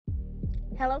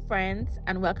Hello, friends,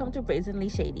 and welcome to Brazenly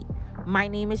Shady. My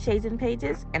name is Shazen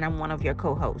Pages, and I'm one of your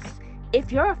co hosts.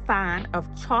 If you're a fan of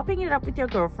chopping it up with your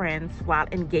girlfriends while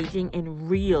engaging in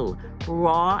real,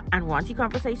 raw, and raunchy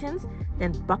conversations,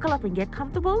 then buckle up and get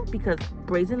comfortable because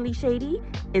Brazenly Shady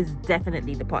is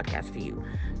definitely the podcast for you.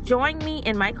 Join me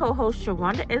and my co host,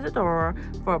 Sharonda Isadora,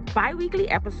 for bi weekly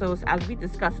episodes as we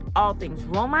discuss all things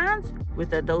romance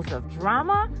with a dose of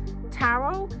drama,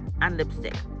 tarot, and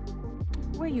lipstick.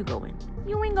 Where you going?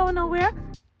 You ain't going nowhere.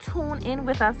 Tune in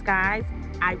with us, guys.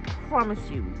 I promise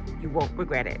you won't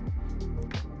regret it.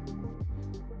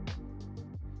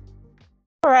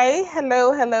 All right.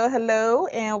 Hello,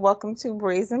 and welcome to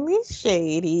Brazenly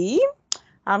Shady.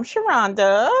 I'm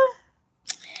Sharonda.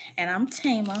 And I'm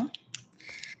Tama.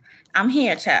 I'm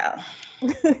here, child.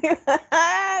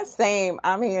 Same.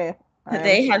 I'm here.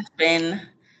 Today has been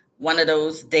one of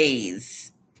those days.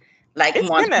 Like It's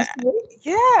Monica been a said,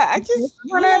 yeah. I just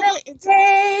one of those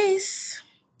days.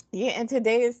 and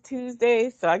today is Tuesday,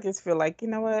 so I just feel like you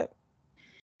know what?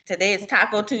 Today is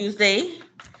Taco Tuesday,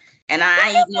 and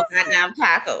I ain't eating no goddamn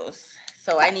tacos.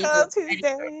 So Taco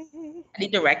Tuesday. I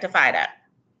need to rectify that.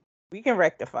 We can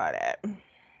rectify that.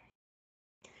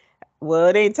 Well,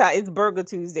 it ain't time. It's Burger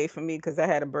Tuesday for me because I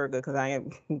had a burger because I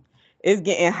am. It's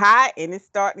getting hot and it's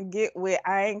starting to get where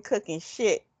I ain't cooking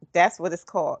shit. That's what it's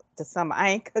called. The summer. I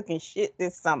ain't cooking shit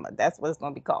this summer. That's what it's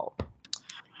gonna be called.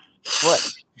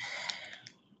 But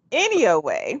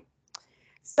anyway,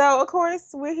 so of course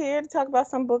we're here to talk about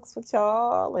some books with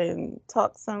y'all and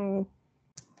talk some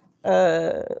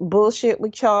bullshit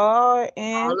with y'all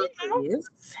and All of this.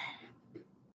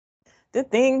 the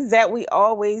things that we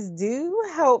always do.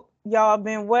 Hope y'all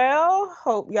been well.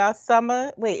 Hope y'all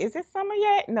summer. Wait, is it summer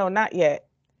yet? No, not yet.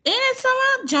 Ain't it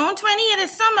summer? June 20th is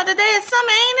summer. Today is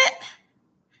summer, ain't it?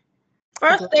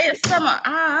 First day of summer.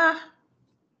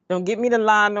 Don't get me the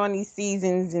line on these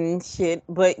seasons and shit.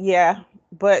 But yeah,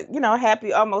 but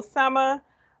happy almost summer.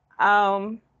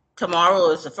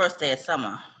 Tomorrow is the first day of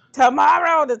summer.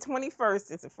 Tomorrow, the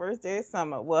 21st, is the first day of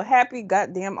summer. Well, happy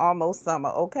goddamn almost summer,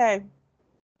 okay?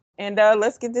 And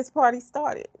let's get this party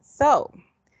started. So,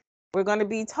 we're going to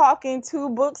be talking 2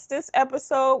 books this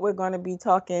episode. We're going to be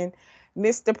talking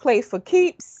Mr. Play for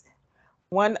Keeps,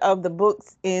 one of the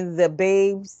books in the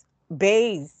Bays of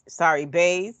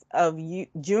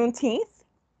Juneteenth,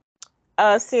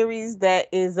 a series that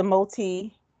is a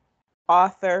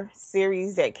multi-author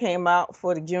series that came out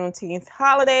for the Juneteenth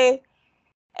holiday.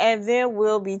 And then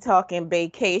we'll be talking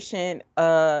Baecation.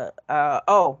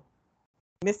 Mr.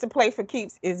 Play for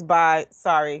Keeps is by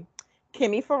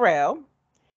Kimmy Farrell.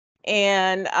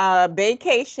 And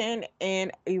Baecation,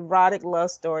 an erotic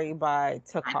love story by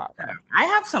Takara. I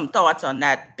have some thoughts on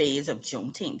that Bays of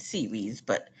Juneteenth series,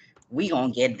 but we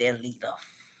gonna get there later.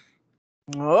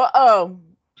 Uh-oh.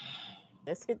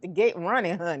 Let's hit the gate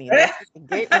running, honey. Let's hit the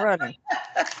gate running.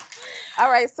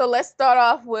 All right, so let's start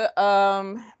off with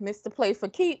Mr. Play for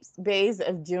Keeps, Bays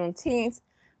of Juneteenth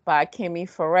by Kimmy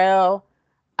Farrell.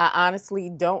 I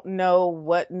honestly don't know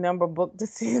what number book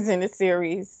this is in the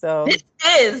series. So this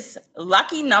is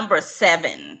lucky number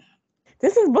 7.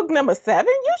 This is book number 7?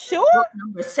 You sure? Book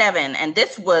number 7. And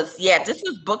this was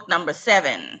book number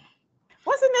 7.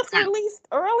 Wasn't this released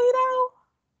early though?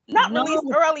 Not released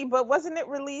early, but wasn't it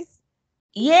released?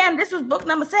 Yeah, and this was book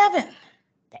number 7.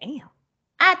 Damn.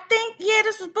 I think,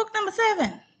 this was book number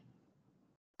 7.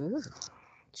 Ooh,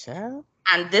 child.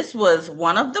 And this was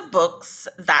one of the books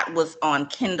that was on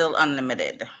Kindle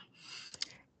Unlimited.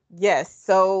 Yes.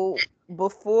 So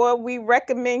before we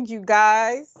recommend you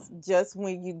guys, just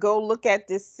when you go look at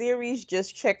this series,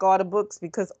 just check all the books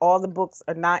because all the books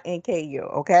are not in KU,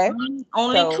 okay?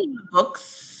 Only 2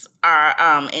 books are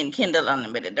in Kindle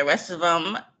Unlimited. The rest of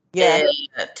them is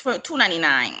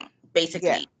 $2.99,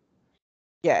 basically.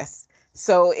 Yes.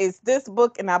 So it's this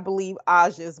book, and I believe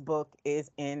Aja's book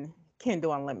is in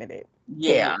Kindle Unlimited.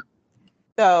 Yeah.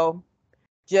 So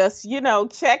just,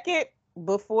 check it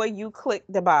before you click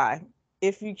the buy,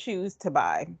 if you choose to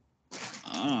buy.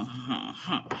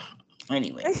 Mm-hmm.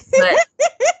 Anyway, but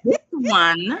this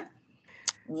one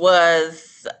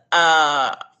was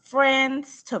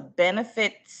friends with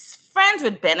benefits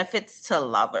to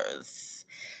lovers.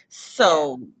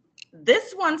 So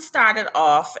this one started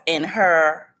off in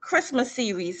her Christmas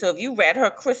series. So if you read her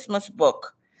Christmas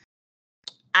book,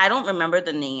 I don't remember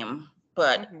the name,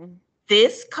 but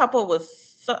this couple was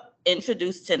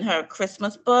introduced in her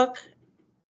Christmas book.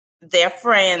 Their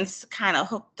friends kind of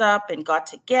hooked up and got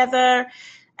together,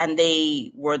 and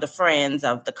they were the friends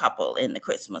of the couple in the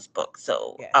Christmas book.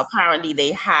 So apparently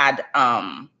they had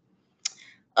a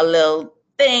little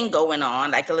thing going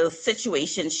on, like a little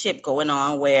situationship going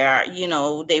on where,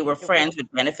 they were It was, friends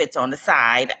with benefits on the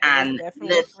side. it was And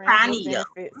definitely friends with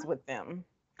benefits with them.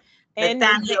 And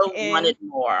Nathaniel wanted and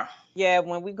more. yeah,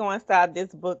 when we go inside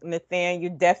this book,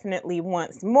 Nathaniel definitely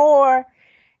wants more.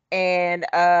 And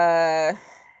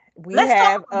we Let's talk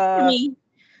have about me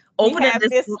opening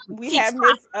this book with cheeks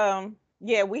Miss clapping.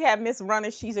 yeah, we have Miss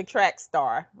Runner. She's a track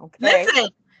star. Okay. Listen,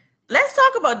 let's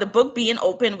talk about the book being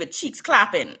open with cheeks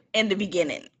clapping in the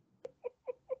beginning.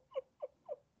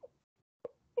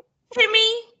 Hear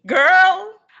me,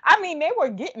 girl? I mean, they were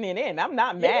getting it in. I'm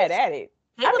not They mad was, at it.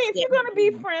 they I was mean, if you're getting gonna it be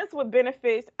in. friends with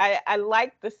benefits, I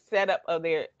like the setup of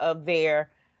their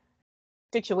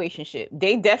situationship.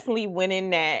 They definitely went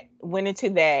into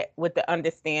that with the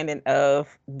understanding of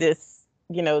this,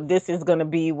 this is gonna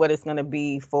be what it's gonna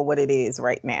be for what it is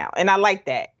right now. And I like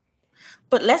that.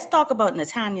 But let's talk about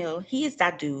Nathaniel. He is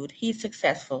that dude. He's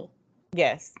successful.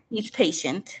 Yes. He's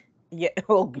patient. Yeah.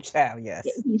 Oh child, yes.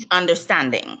 He's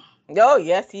understanding. Oh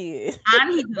yes, he is.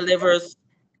 And he delivers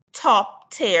top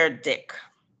tier dick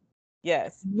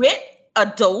Yes. with a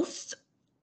dose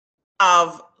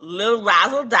of little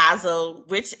razzle dazzle,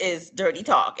 which is dirty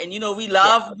talk. And we Yes.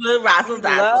 love little razzle We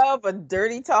dazzle. love a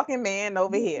dirty talking man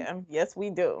over here. Yes, we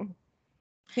do.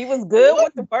 He was He good is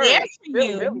with the there birds. for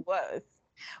Really, really you was.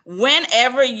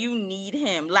 whenever you need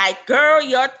him. Like, girl,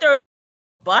 your third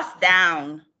bust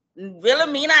down.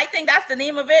 Wilhelmina, I think that's the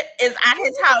name of it, is at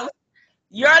his house.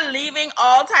 You're leaving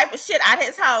all type of shit at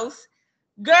his house.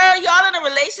 Girl, y'all in a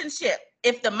relationship.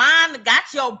 If the man got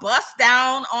your bust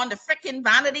down on the freaking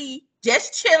vanity,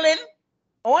 just chilling,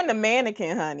 On the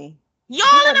mannequin, honey. y'all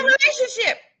He in a wasn't.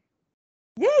 relationship.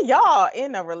 Yeah, y'all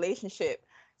in a relationship.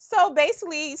 So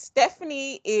basically,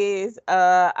 Stephanie is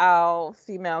our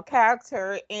female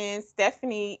character, and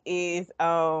Stephanie is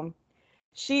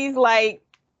she's like,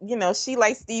 she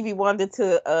like Stevie Wonder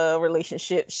to a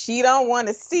relationship. She don't want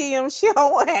to see him. She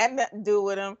don't want to have nothing to do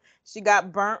with him. She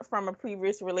got burnt from a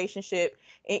previous relationship,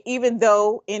 and even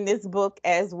though in this book,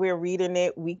 as we're reading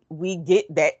it, we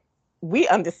get that, we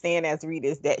understand as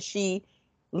readers that she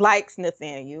likes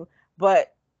Nathaniel,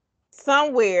 but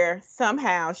somewhere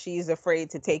somehow she's afraid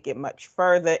to take it much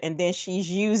further, and then she's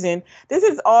using, this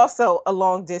is also a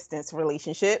long distance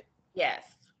relationship, Yes.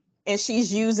 and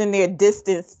she's using their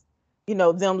distance,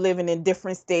 them living in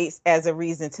different states as a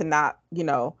reason to not,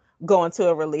 go into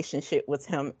a relationship with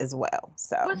him as well.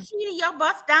 So But she your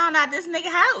bust down at this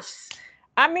nigga house.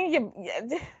 I mean,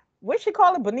 what she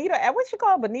call it, Bonita? What she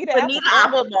call it, Bonita Bonita Applebum?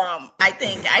 Applebaum. I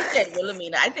think I said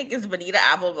Wilhelmina. I think it's Bonita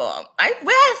Applebaum. Where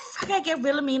the fuck I get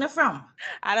Wilhelmina from?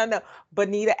 I don't know,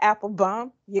 Bonita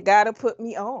Applebum. You gotta put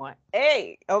me on.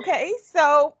 Hey, okay,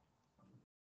 so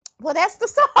well, that's the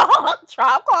song.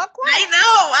 Tribe Called Quest.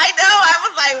 I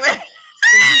was like, where?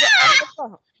 Bonita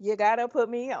Applebum. You gotta put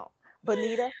me on.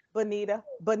 Bonita, Bonita,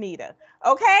 Bonita.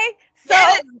 Okay, so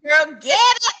Get it, girl, get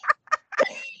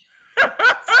it.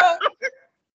 so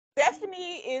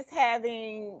Stephanie is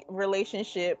having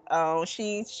relationship.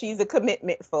 She's a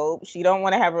commitment phobe. She don't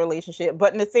want to have a relationship.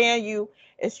 But Nathaniel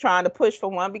is trying to push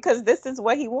for one because this is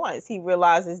what he wants. He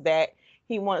realizes that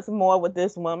he wants more with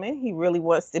this woman. He really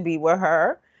wants to be with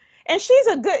her. And she's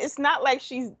a good, it's not like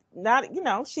she's not,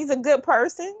 she's a good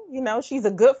person. She's a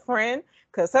good friend.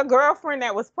 Because her girlfriend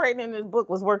that was pregnant in this book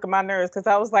was working my nerves because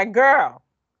I was like, girl,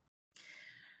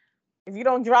 if you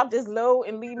don't drop this low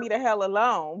and leave me the hell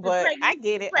alone. But I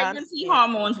get it. I Pregnancy understand.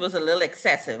 hormones was a little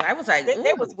excessive. I was like, That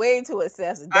ooh. was way too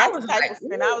excessive. I That's was the type like, of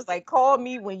friend I was like, call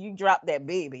me when you drop that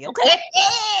baby, okay?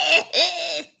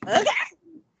 Okay.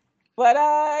 But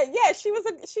yeah, she was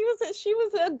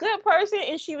a good person,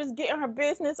 and she was getting her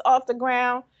business off the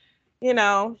ground.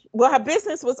 Well, her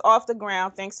business was off the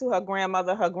ground thanks to her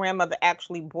grandmother. Her grandmother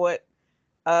actually bought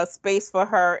space for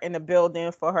her in the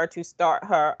building for her to start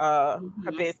her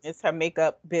business, her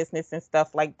makeup business and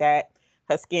stuff like that,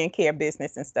 her skincare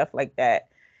business and stuff like that.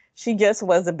 She just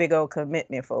was a big old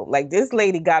commitment for, like, this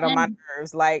lady got on my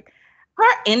nerves. Like,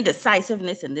 her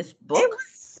indecisiveness in this book.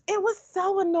 It was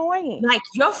so annoying. Like,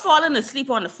 you're falling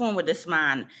asleep on the phone with this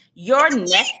man. You're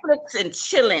Netflix and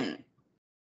chilling.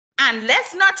 And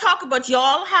let's not talk about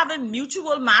y'all having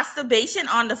mutual masturbation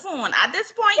on the phone. At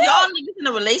this point, y'all niggas in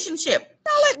a relationship.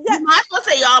 You might as well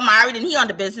say y'all married and he on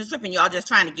the business trip and y'all just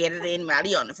trying to get it in while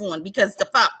he on the phone, because the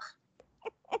fuck.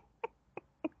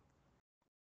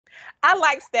 I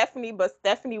like Stephanie, but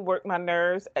Stephanie worked my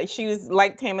nerves. She was,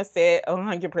 like Tama said,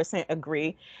 100%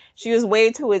 agree. She was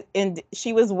way too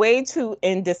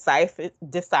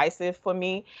decisive for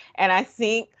me, and I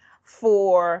think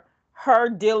for her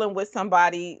dealing with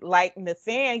somebody like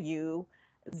Nathaniel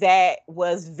that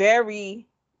was very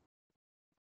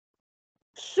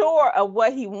sure of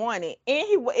what he wanted, and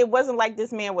it wasn't like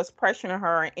this man was pressuring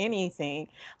her or anything.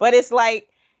 But it's like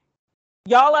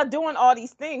y'all are doing all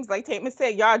these things, like Tateman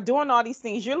said, y'all are doing all these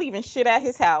things. You're leaving shit at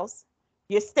his house.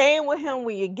 You're staying with him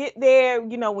when you get there,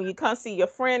 when you come see your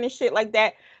friend and shit like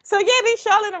that. So yeah, these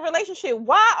y'all in a relationship.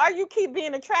 Why are you keep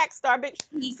being a track star, bitch?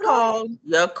 He called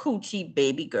your coochie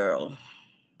baby girl.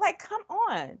 Like, come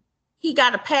on. He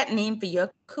got a pet name for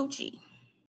your coochie.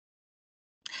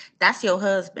 That's your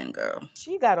husband, girl.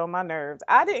 She got on my nerves.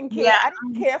 I didn't care. Yeah. I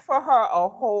didn't care for her a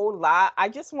whole lot. I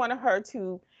just wanted her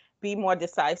to be more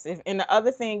decisive. And the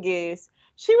other thing is,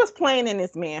 she was playing in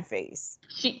this man face.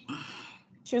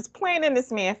 She was playing in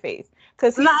this man face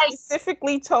because he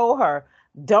specifically told her,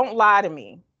 "Don't lie to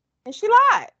me," and she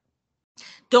lied.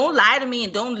 Don't lie to me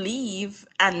and don't leave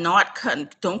and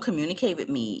don't communicate with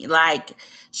me. Like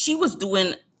she was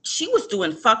doing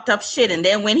fucked up shit, and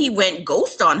then when he went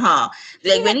ghost on her,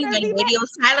 like when he went radio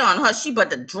silent on her, she about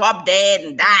to drop dead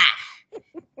and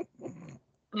die.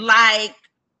 Like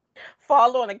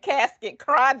fall on a casket,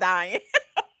 cry dying.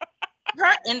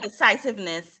 Her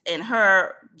indecisiveness and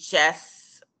her just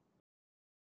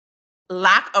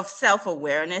lack of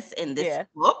self-awareness in this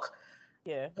book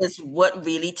is what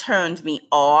really turned me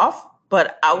off.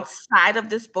 But outside of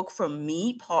this book, for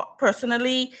me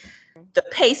personally, the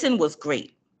pacing was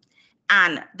great.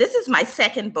 And this is my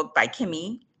second book by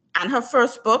Kimmy. And her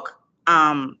first book,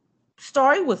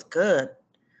 story was good.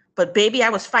 But baby, I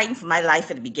was fighting for my life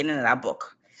at the beginning of that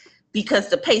book because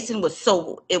the pacing was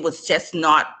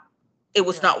not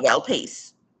well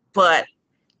paced. But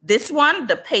this one,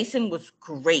 the pacing was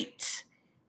great.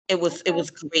 It was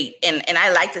great. And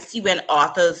I like to see when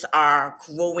authors are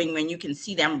growing, when you can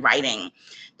see them writing.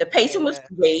 The pacing was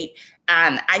great.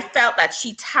 And I felt that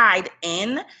she tied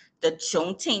in the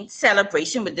Juneteenth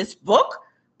celebration with this book.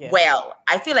 Yeah. Well,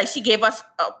 I feel like she gave us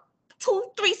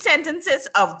 2-3 sentences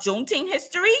of Juneteenth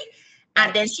history,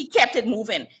 and then she kept it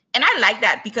moving. And I like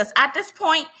that because at this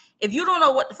point, if you don't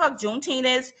know what the fuck Juneteenth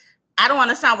is, I don't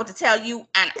understand what to tell you.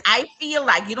 And I feel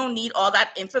like you don't need all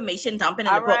that information dumping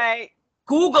in the book.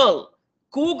 Google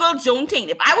Juneteenth.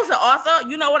 If I was an author,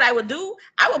 you know what I would do?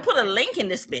 I would put a link in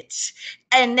this bitch.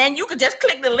 And then you could just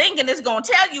click the link and it's going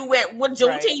to tell you what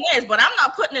Juneteenth is. But I'm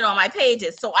not putting it on my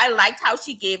pages. So I liked how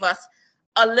she gave us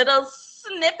a little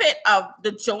snippet of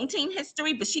the Juneteenth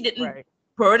history, but she didn't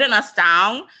burden us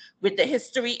down with the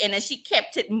history. And then she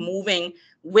kept it moving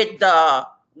with the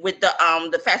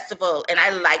festival. And I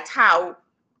liked how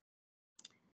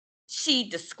she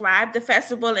described the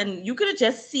festival, and you could have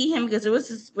just see him because it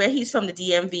was where he's from, the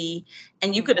DMV,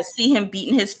 and you could have see him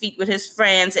beating his feet with his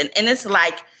friends. And it's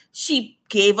like she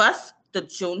gave us the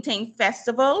Juneteenth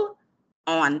festival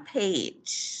on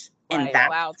page. And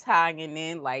while tying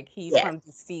in like he's from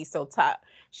DC, so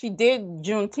she did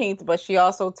Juneteenth, but she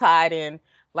also tied in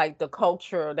like the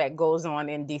culture that goes on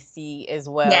in DC as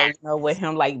well, with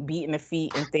him like beating the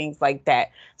feet and things like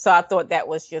that. So I thought that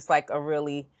was just like a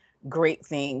really great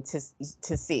thing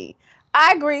to see.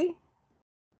 I agree.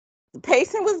 The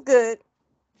pacing was good.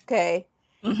 Okay.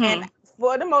 Mm-hmm. And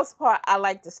for the most part, I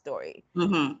like the story.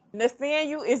 Mm-hmm.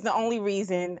 Nathaniel is the only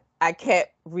reason I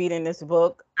kept reading this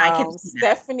book.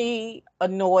 Stephanie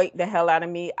annoyed the hell out of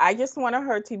me. I just wanted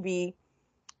her to be,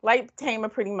 like Tamer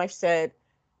pretty much said,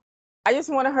 I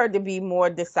just wanted her to be more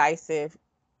decisive.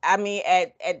 I mean,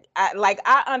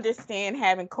 I understand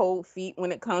having cold feet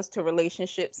when it comes to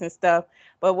relationships and stuff,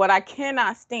 but what I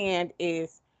cannot stand to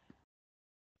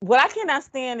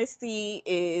see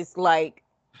is like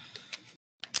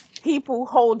people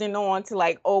holding on to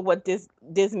like, oh, what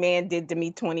this man did to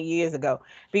me 20 years ago.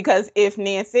 Because if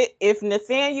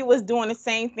Nathaniel was doing the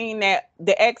same thing that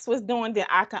the ex was doing, then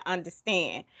I can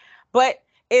understand. But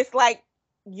it's like,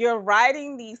 you're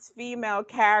writing these female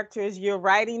characters, you're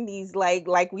writing these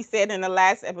like we said in the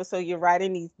last episode, you're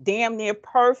writing these damn near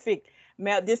perfect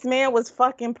male. This man was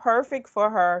fucking perfect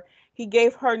for her. He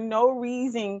gave her no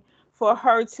reason for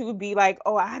her to be like,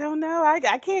 oh, I don't know, I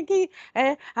can't keep,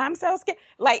 and I'm so scared.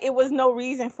 Like, it was no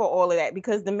reason for all of that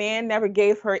because the man never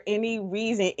gave her any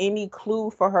reason, any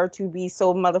clue for her to be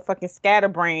so motherfucking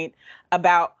scatterbrained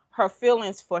about her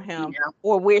feelings for him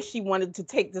or where she wanted to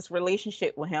take this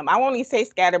relationship with him. I only say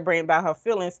scatterbrained about her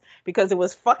feelings because it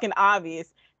was fucking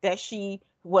obvious that she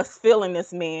was feeling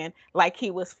this man like he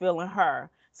was feeling her.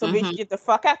 So bitch, get the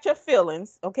fuck out your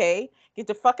feelings, okay? Get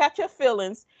the fuck out your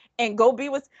feelings and go be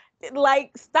with,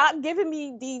 like, stop giving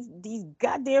me these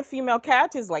goddamn female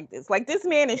characters like this. Like, this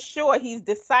man is sure he's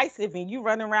decisive and you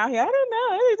running around here, I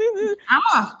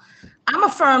don't know. I'm a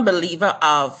firm believer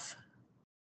of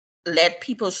let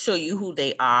people show you who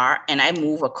they are, and I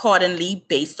move accordingly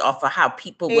based off of how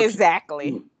people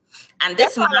exactly. And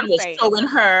That's this all man I'm was saying. showing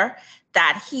her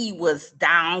that he was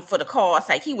down for the cause.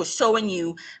 Like he was showing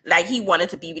you like he wanted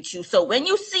to be with you. So when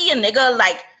you see a nigga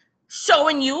like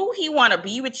showing you he want to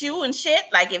be with you and shit,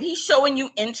 like if he's showing you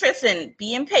interest and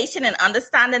being patient and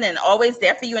understanding and always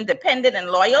there for you, independent and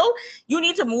loyal, you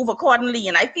need to move accordingly.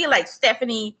 And I feel like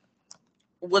Stephanie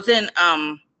was in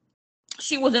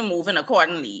she wasn't moving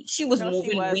accordingly. She was No, she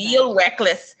moving wasn't. real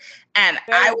reckless. And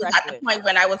I Very was at the reckless. point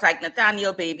when I was like,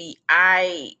 Nathaniel, baby,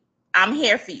 I'm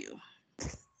here for you.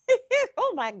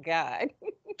 Oh my God.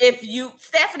 If you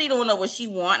Stephanie don't know what she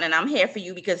want, and I'm here for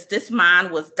you because this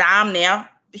man was damn near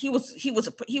he was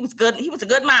good. He was a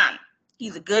good man.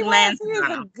 He's a good man, He was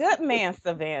a Savannah. good man,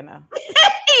 Savannah.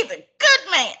 He's a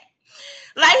good man.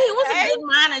 Like he was a Okay. good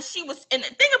man, and she was. And the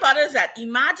thing about it is that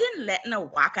imagine letting a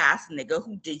whack ass nigga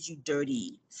who did you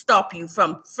dirty stop you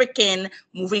from freaking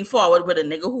moving forward with a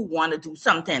nigga who want to do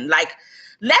something. Like,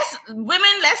 let's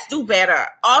do better.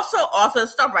 Also,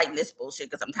 stop writing this bullshit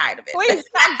because I'm tired of it. Please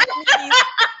stop giving me these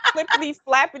flippity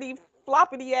flappity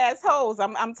floppity assholes.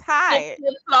 I'm flip, tired.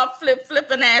 flip, flop, flip,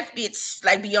 flipping ass bitch,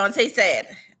 like Beyonce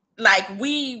said. Like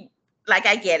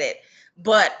I get it,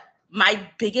 but my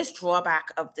biggest drawback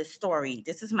of this story.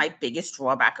 This is my biggest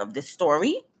drawback of this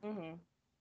story. Mm-hmm.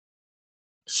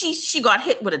 She got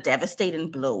hit with a devastating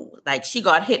blow. Like she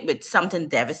got hit with something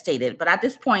devastated. But at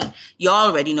this point, you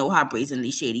already know how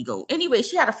brazenly shady go. Anyway,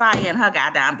 she had a fire in her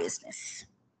goddamn business.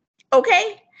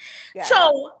 Okay, Yeah.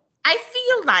 so I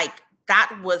feel like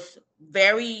that was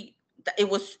very. It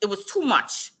was too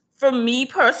much for me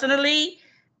personally.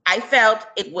 I felt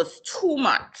it was too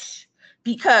much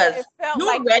Yeah, because it felt you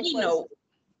like it already was know.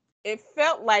 it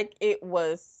felt like it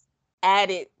was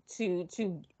added to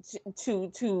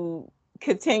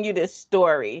continue the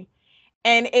story.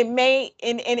 And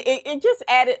it just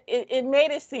added it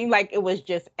made it seem like it was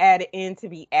just added in to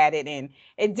be added in.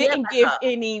 Yeah, It didn't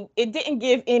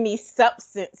give any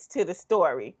substance to the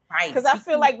story. right. Because I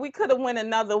feel like we could have went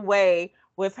another way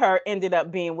with her ended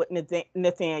up being with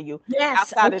Nathaniel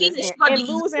Yes, I outside of feel this like she damn got the and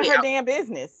easy losing way her out. damn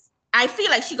business. I feel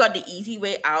like she got the easy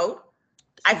way out.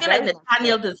 I She feel like very much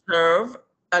Nathaniel did. deserved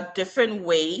a different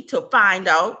way to find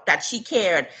out that she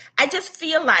cared. I just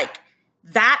feel like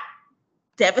that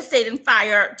devastating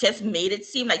fire just made it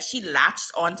seem like she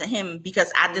latched onto him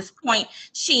because at this point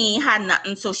she ain't had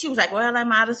nothing. So she was like, well, I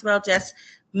might as well just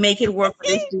make it work for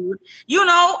this dude.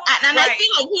 And I Right. feel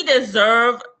like he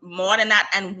deserved more than that.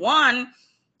 And one,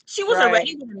 she was Right.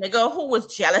 already with a nigga who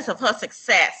was jealous of her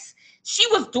success. She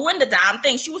was doing the damn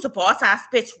thing. She was a boss ass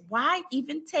bitch. Why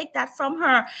even take that from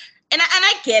her? And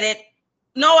I get it.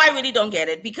 No, I really don't get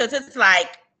it because it's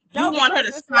like you No, want her because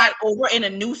to it's start like over in a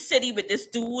new city with this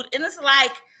dude, and it's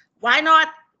like, why not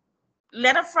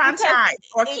let her because franchise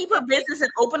or it, keep her it, it business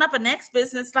and open up a next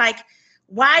business? Like,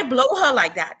 why blow her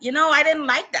like that? I didn't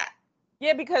like that.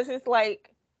 yeah, because it's like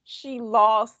she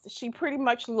pretty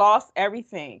much lost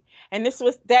everything. And this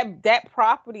was that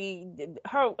property,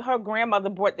 her grandmother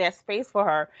bought that space for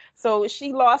her. So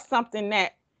she lost something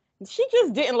that she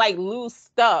just didn't like lose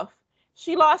stuff.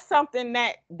 She lost something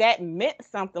that meant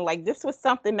something. Like this was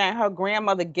something that her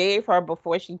grandmother gave her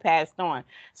before she passed on.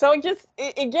 So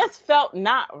it just felt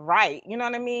not right. You know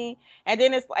what I mean? And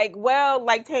then it's like, well,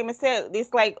 like Tamer said,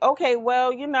 it's like, okay,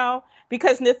 well,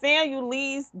 because Nathaniel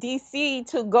leaves DC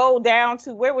to go down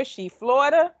to where was she?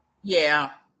 Florida? Yeah.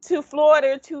 To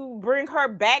Florida to bring her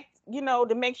back,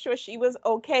 to make sure she was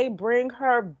okay, bring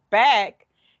her back,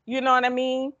 you know what I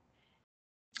mean?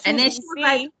 And To then she was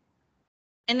like, DC.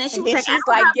 and then she And was then like, I she's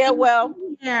don't like, have yeah, well,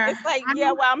 anything here. it's like, I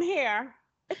yeah, don't well, I'm here.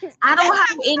 I That's don't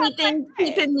have how anything I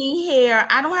said. keeping me here.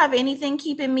 I don't have anything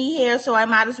keeping me here, so I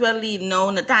might as well leave. No,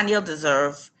 Nathaniel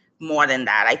deserves more than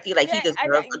that. I feel like he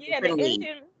deserves a Yeah, the different way.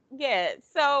 engine, yeah.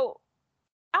 So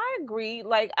I agree.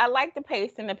 Like I like the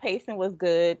pacing. The pacing was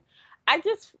good. I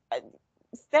just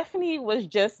Stephanie was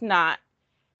just not.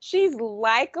 She's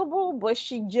likable, but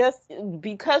she just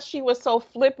because she was so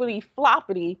flippity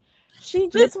floppity, she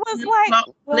Flip, just was flip, like,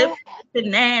 flop, flip,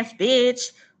 flipping ass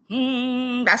bitch.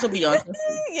 That's what Beyonce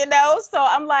said. So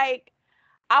I'm like,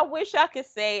 I wish I could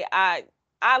say I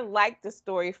liked the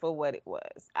story for what it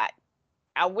was.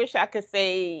 I wish I could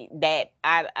say that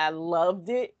I loved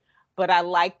it, but I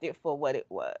liked it for what it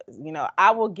was.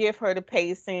 I will give her the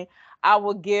pacing. I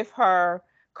will give her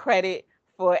credit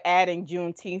for adding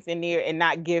Juneteenth in there and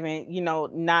not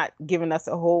giving us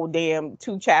a whole damn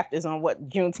 2 chapters on what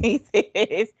Juneteenth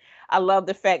is. I love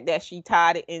the fact that she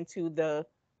tied it into the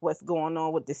what's going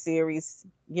on with the series.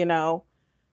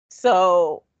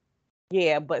 So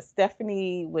yeah, but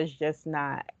Stephanie was just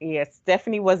not. Yeah,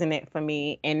 Stephanie wasn't it for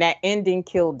me, and that ending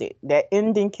killed it. That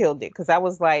ending killed it because I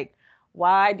was like,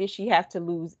 why did she have to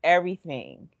lose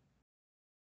everything?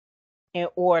 in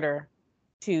order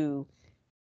to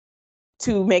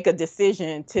make a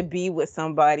decision to be with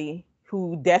somebody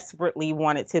who desperately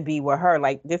wanted to be with her.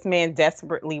 Like this man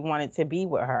desperately wanted to be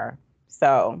with her.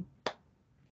 So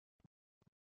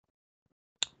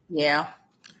Yeah.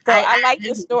 I like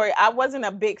the story. I wasn't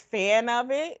a big fan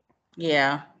of it.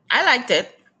 Yeah. I liked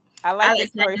it. I I like the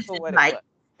liked it. I story just for didn't what it like was.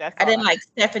 That's I all didn't I. like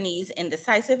Stephanie's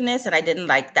indecisiveness, and I didn't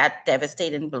like that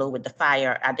devastating blow with the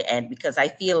fire at the end, because I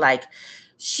feel like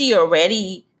she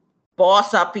already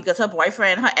bossed up because her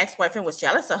ex-boyfriend was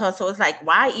jealous of her. So it's like,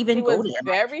 why He even go was there?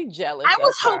 very I jealous of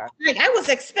was her. hoping, like I was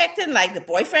expecting like the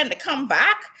boyfriend to come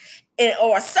back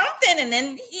or something, and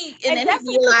then And he that's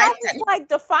because I realized was that, like,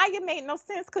 the fire made no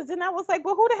sense. Because then I was like,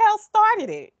 well, who the hell started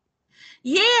it?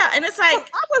 yeah, and it's 'Cause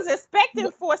like, I was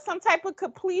expecting for some type of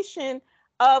completion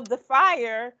of the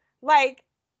fire. Like,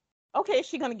 okay, is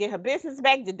she gonna get her business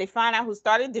back? Did they find out who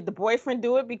started? Did the boyfriend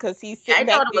do it because he's yeah, I sitting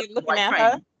back thought it there was the looking at her?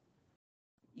 boyfriend.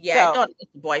 Yeah, I So thought it was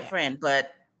the yeah, boyfriend,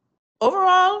 but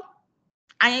overall,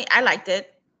 I liked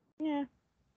it, yeah.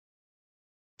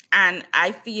 and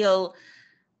I feel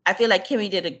like Kimmy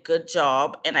did a good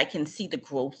job, and I can see the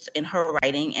growth in her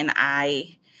writing, and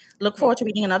I look Yeah. forward to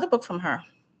reading another book from her.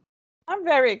 I'm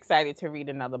very excited to read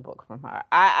another book from her.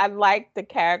 I like the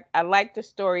character. I like the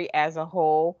story as a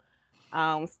whole.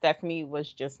 Stephanie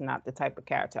was just not the type of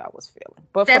character I was feeling.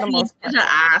 But for the Stephanie most did part, her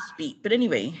ass beat, but yes,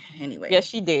 anyway,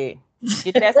 she did.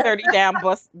 Get that 30 down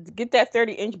bust. Get that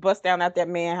 30-inch bust down out that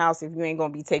man house if you ain't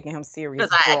gonna be taking him serious,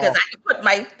 because girl. I can put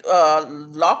my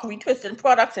lock retwisting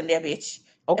products in there, bitch.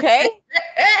 Okay.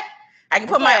 I can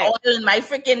put my Okay. oil in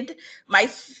my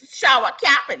shower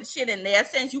cap and shit in there,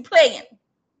 since you playing,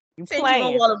 You since you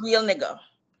don't playing. want a real nigga.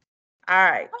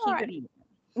 All right, All keep right. it even.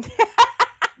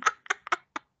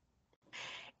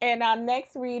 And our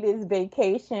next read is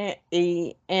Vacation,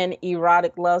 an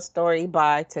erotic love story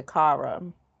by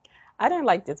Takara. I didn't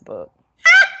like this book.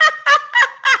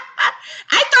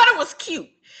 I thought it was cute.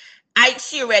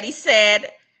 She already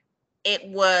said it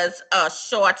was a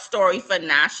short story for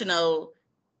National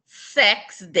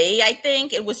Sex Day. I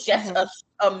think it was just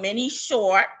Mm-hmm. a mini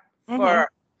short Mm-hmm. for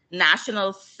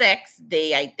National Sex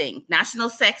Day. I think National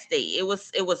Sex Day. It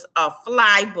was a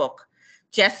fly book,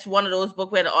 just one of those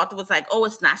books where the author was like, "Oh,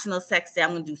 it's National Sex Day.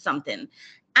 I'm gonna do something,"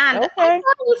 and Okay.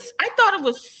 I thought it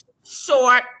was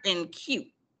short and cute.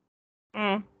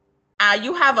 Mm.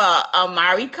 You have a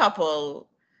married couple,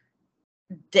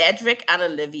 Dedrick and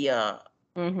Olivia,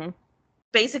 Mm-hmm.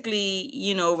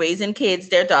 basically, raising kids,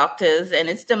 they're doctors, and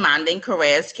it's demanding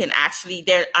careers can actually,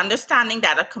 they're understanding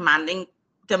that a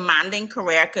demanding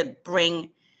career could bring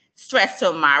stress to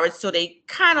a marriage. So they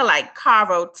kind of like carve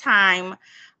out time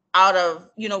out of,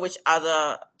 which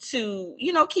other to,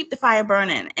 keep the fire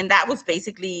burning. And that was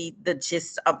basically the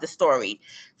gist of the story.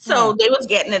 So Mm. they was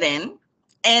getting it in.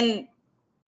 And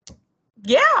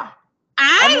yeah,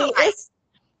 I I mean, like,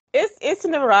 it's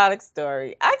an erotic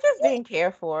story. I just didn't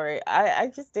care for it.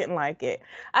 I just didn't like it.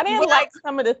 I didn't well, like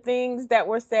some of the things that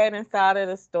were said inside of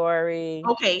the story.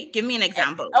 okay, give me an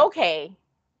example. Okay.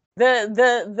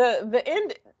 The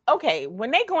end. Okay,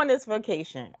 when they go on this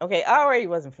vacation, okay, I already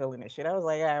wasn't feeling this shit. I was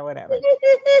like, ah, whatever.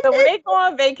 So when they go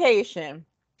on vacation,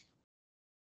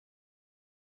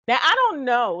 now I don't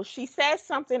know. She says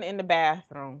something in the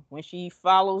bathroom when she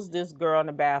follows this girl in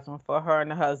the bathroom for her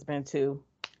and the husband to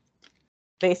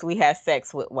basically have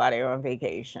sex with while they're on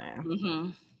vacation. Hmm.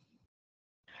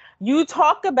 You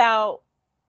talk about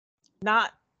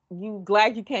not you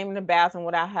glad you came in the bathroom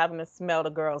without having to smell the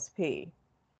girl's pee,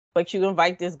 but you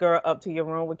invite this girl up to your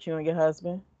room with you and your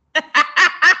husband.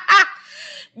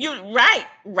 You're right,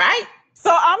 right.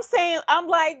 So I'm saying, I'm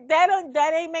like, that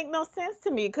ain't make no sense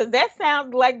to me, because that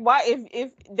sounds like, why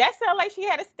if that sounds like she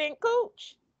had a stink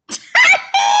cooch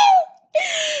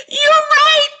You're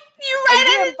right. You're right.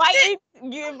 and I didn't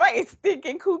think you inviting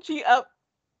stinking coochie up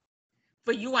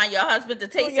for you and your husband to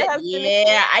to taste your it. husband to Yeah,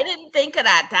 taste. I didn't think of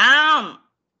that. Damn.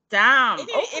 Damn.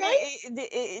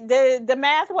 Okay. The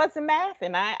math wasn't math,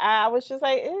 and I was just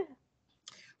like, eh.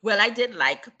 Well, I did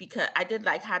like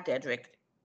how Dedrick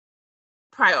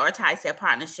prioritized their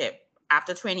partnership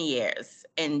after 20 years.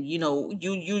 And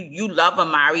you love a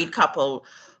married couple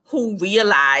who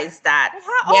realize that But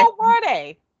how yes, old were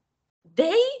they?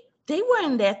 they they were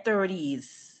in their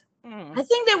 30s. Mm. I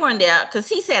think they were in there because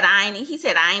he said I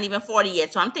ain't even 40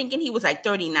 yet. So I'm thinking he was like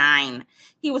 39.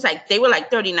 He was like, they were like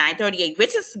 39, 38,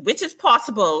 which is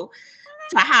possible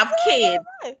to have kids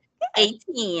Yeah,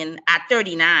 18 at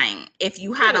 39 if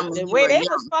you had yeah, them when the you way were they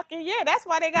was young. fucking, yeah, that's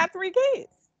why they got 3 kids.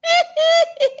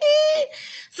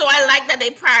 So I like that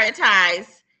they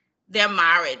prioritize their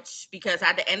marriage, because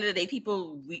at the end of the day,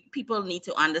 people need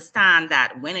to understand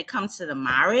that when it comes to the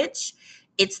marriage,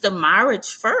 it's the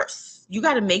marriage first. You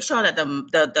got to make sure that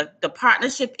the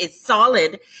partnership is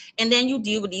solid, and then you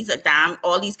deal with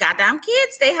all these goddamn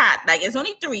kids they had. Like, it's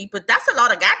only 3, but that's a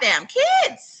lot of goddamn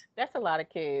kids. That's a lot of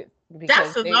kids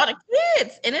That's a lot of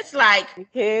kids, and it's like the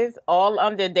kids all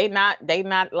under. They not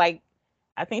like.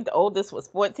 I think the oldest was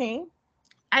 14.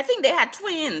 I think they had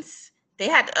twins. They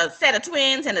had a set of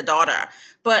twins and a daughter.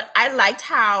 But I liked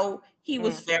how he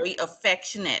was very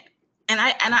affectionate. And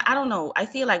I don't know. I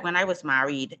feel like when I was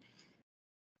married,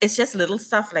 it's just little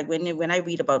stuff like when I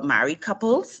read about married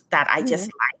couples that I just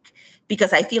like,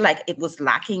 because I feel like it was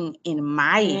lacking in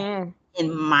my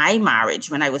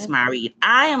marriage when I was married.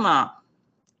 I am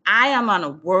on a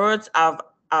words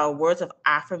of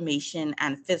affirmation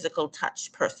and physical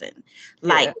touch person.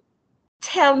 Like,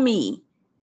 tell me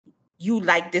you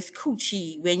like this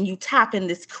coochie when you tap in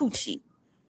this coochie.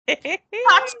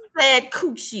 Touch said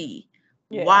coochie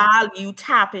while you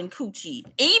tapping coochie.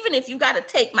 Even if you got to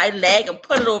take my leg and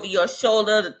put it over your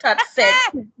shoulder to touch said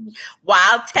coochie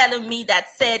while telling me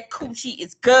that said coochie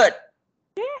is good.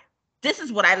 Yeah. This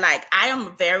is what I like. I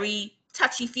am very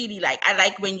touchy-feely. Like, I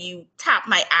like when you tap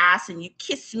my ass and you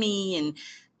kiss me, and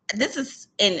this is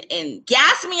in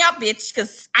gas me up, bitch,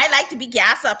 because I like to be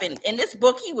gas up. In this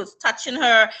book, he was touching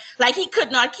her like he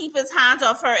could not keep his hands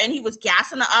off her, and he was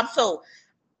gassing her up. So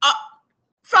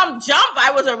from jump,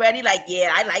 I was already like,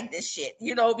 yeah, I like this shit,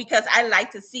 because I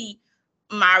like to see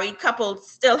married couples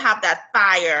still have that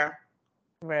fire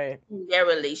in their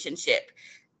relationship.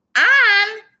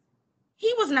 And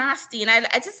he was nasty, and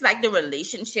I just like the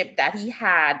relationship that he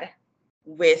had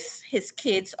with his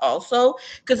kids also,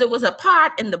 because it was a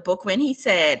part in the book when he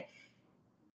said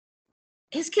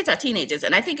his kids are teenagers,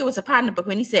 and I think it was a part in the book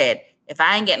when he said, if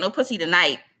I ain't get no pussy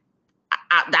tonight,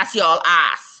 that's y'all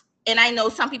ass. And I know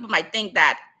some people might think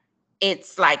that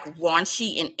it's like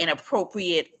raunchy and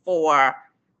inappropriate for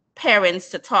parents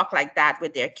to talk like that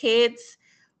with their kids,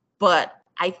 but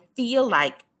I feel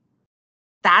like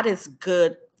that is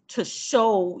good to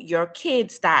show your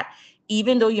kids that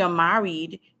even though you're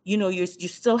married, you're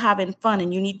still having fun,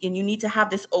 and you need to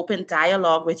have this open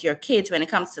dialogue with your kids when it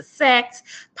comes to sex,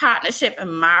 partnership,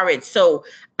 and marriage. So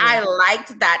I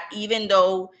liked that even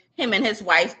though him and his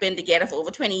wife been together for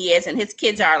over 20 years and his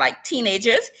kids are like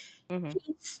teenagers,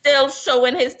 he's still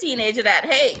showing his teenager that,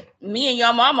 hey, me and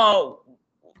your mama,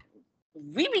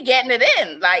 we be getting it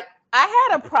in. Like, I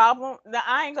had a problem.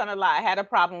 I ain't gonna lie. I had a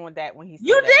problem with that when he said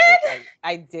you that. did?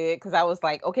 I did, because I was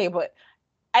like, okay, but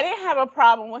I didn't have a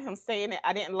problem with him saying it.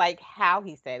 I didn't like how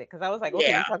he said it, because I was like,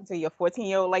 okay, you talking to your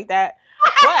 14-year-old like that?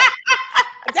 But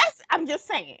I'm just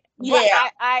saying. But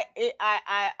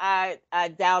I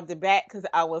dialed it back, because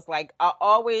I was like, I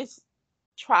always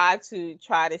try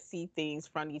to see things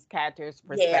from these characters'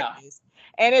 perspectives.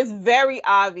 And it's very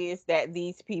obvious that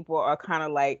these people are kind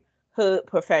of like hood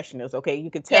professionals. Okay,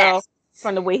 you could tell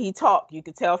from the way he talked. You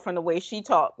could tell from the way she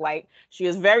talked. Like, she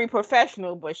was very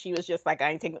professional, but she was just like,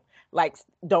 I ain't taking, like,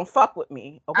 don't fuck with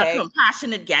me. Okay, a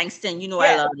compassionate gangster. And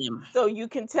I love him. So you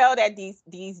can tell that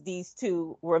these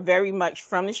two were very much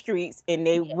from the streets, and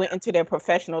they went into their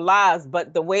professional lives.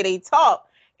 But the way they talk,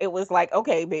 it was like,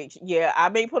 okay, bitch, yeah, I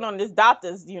may put on this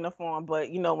doctor's uniform, but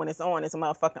when it's on, it's a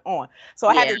motherfucking on. So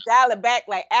I had to dial it back.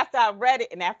 Like, after I read it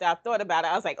and after I thought about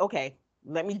it, I was like, okay,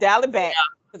 let me dial it back,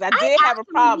 because I did have a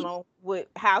problem with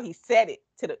how he said it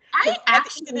to the. At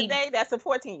the end of the day, that's a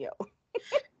 14-year-old.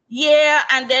 Yeah,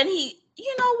 and then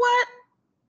you know what?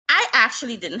 I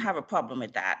actually didn't have a problem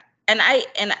with that. And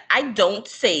I don't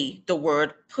say the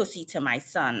word pussy to my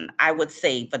son. I would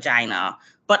say vagina.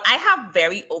 But I have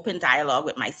very open dialogue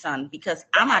with my son, because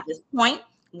I'm at this point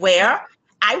where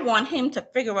I want him to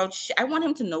figure out shit. I want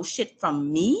him to know shit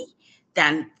from me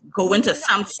than go into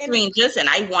some strangers, and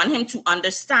I want him to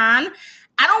understand.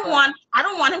 I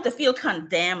don't want him to feel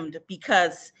condemned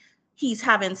because he's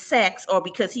having sex, or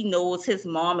because he knows his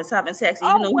mom is having sex.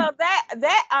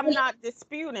 That I'm not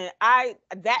disputing.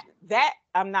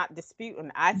 I'm not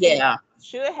disputing. I think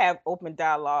should have open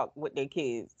dialogue with their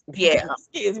kids. Yeah,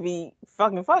 kids be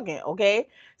fucking. Okay,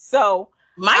 so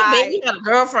my baby had a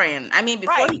girlfriend. I mean,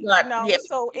 before he got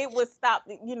so it would stop.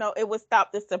 It would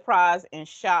stop the surprise and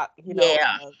shock.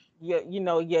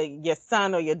 Your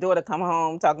son or your daughter come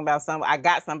home talking about I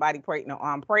got somebody pregnant, or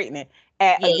I'm pregnant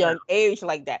at a young age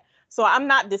like that. So I'm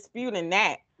not disputing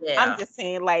that. I'm just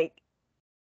saying, like,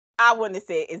 I wouldn't have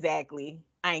said exactly,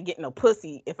 I ain't getting no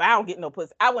pussy. If I don't get no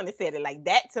pussy, I wouldn't have said it like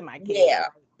that to my kids. Yeah,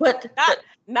 but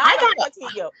not I got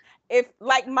 14-year-old. If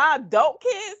like my adult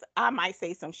kids, I might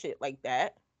say some shit like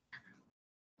that.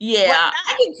 Yeah,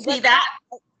 I can see that.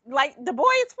 like the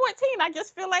boy is 14. I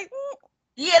just feel like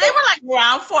Yeah, they were like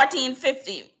around 14,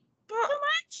 15. too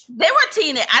much. They were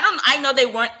teenage. I know they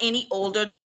weren't any older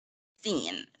than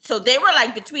 16. So they were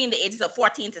like between the ages of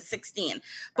 14 to 16.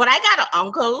 But I got an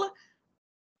uncle.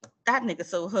 That nigga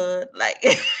so hood. Like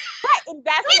Right, and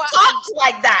that's he why talks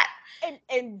like that.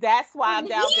 and that's why I'm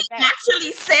down He with that.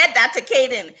 actually said that to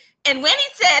Kaden. And when he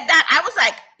said that, I was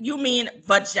like, you mean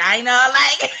vagina?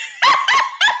 Like,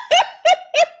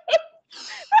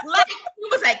 like he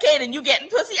was like, Kaden, you getting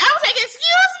pussy? I was like,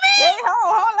 excuse me? Hey,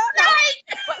 hold up.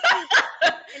 Like, But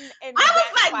see, and I that's was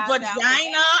why like, I'm down with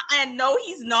vagina? And no,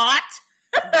 he's not.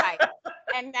 that. Right.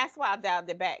 And that's why I dialed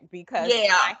it back, because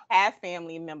Yeah. I have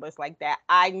family members like that.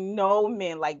 I know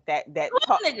men like that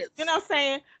talk, Niggas. you know what I'm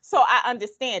saying? So I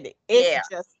understand it. It's Yeah.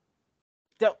 just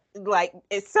like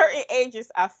at certain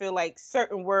ages, I feel like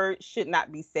certain words should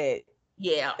not be said.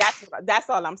 Yeah. That's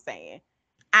all I'm saying.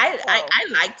 I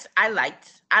liked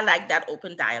that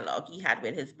open dialogue he had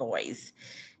with his boys.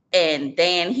 And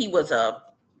then he was a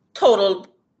total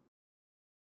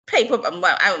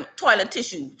toilet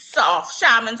tissue,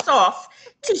 shaman soft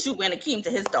tissue when it came to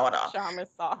his daughter. Shaman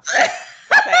soft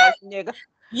ass nigga.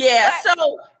 Yeah, But-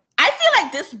 so I feel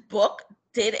like this book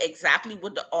did exactly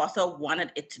what the author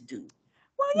wanted it to do.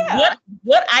 Well, yeah.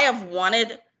 What I have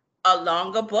wanted a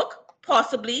longer book,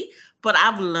 possibly, but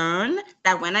I've learned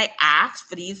that when I ask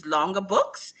for these longer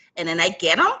books and then I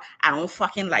get them, I don't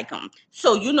fucking like them.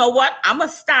 So you know what? I'm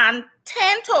gonna stand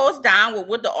 10 toes down with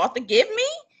what the author gave me,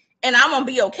 and I'm gonna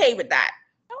be okay with that.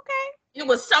 Okay. It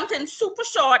was something super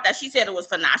short that she said it was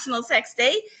for National Sex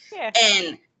Day, Yeah.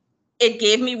 and it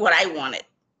gave me what I wanted.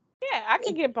 Yeah, I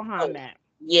can get behind that.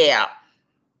 Yeah,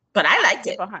 but I liked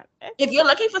Get it. behind it. If you're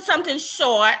looking for something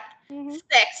short, Mhm.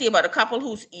 sexy about a couple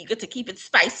who's eager to keep it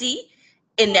spicy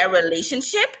in their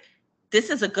relationship, this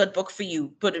is a good book for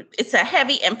you. But it's a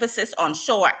heavy emphasis on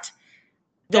short.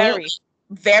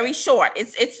 Very short.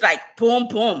 It's like boom,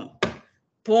 boom,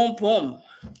 boom, boom.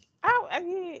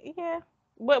 Yeah.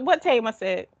 What Tama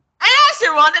said. I asked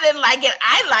Rhonda didn't like it.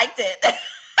 I liked it.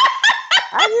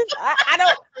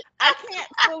 I can't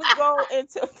fully go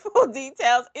into full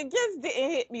details. It just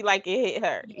didn't hit me like it hit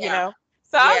her, you know.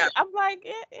 So I'm like,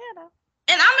 you know.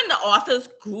 And I'm in the authors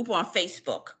group on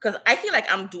Facebook because I feel like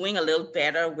I'm doing a little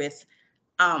better with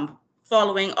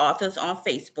following authors on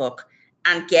Facebook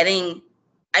and getting.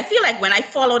 I feel like when I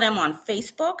follow them on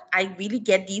Facebook, I really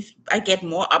get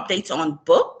more updates on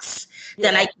books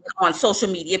than I get on social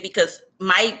media, because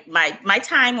my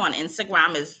time on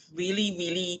Instagram is really,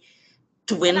 really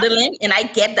dwindling, and I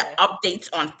get the updates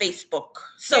on Facebook.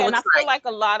 So and I feel like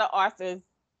a lot of authors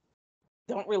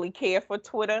don't really care for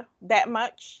Twitter that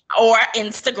much, or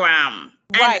Instagram,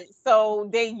 right? So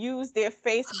they use their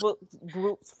Facebook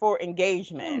groups for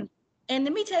engagement. And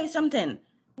let me tell you something.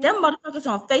 Them motherfuckers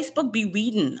on Facebook be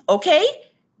reading, okay?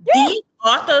 Yeah. These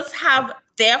authors have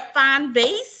their fan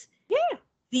base. Yeah.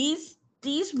 These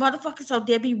motherfuckers out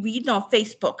there be reading on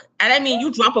Facebook. And I mean,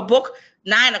 you drop a book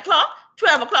 9 o'clock,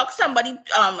 12 o'clock, somebody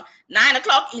 9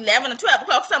 o'clock, 11 or 12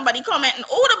 o'clock, somebody commenting,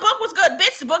 oh, the book was good,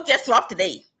 bitch, the book just dropped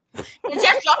today. It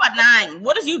just dropped at 9.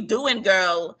 What is you doing,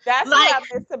 girl? That's what I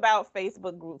miss about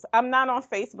Facebook groups. I'm not on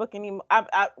Facebook anymore.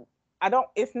 I don't,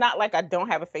 it's not like I don't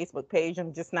have a Facebook page.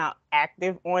 I'm just not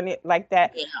active on it like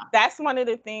that. Yeah. That's one of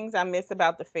the things I miss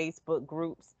about the Facebook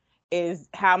groups, is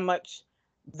how much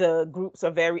the groups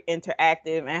are very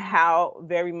interactive and how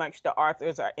very much the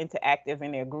authors are interactive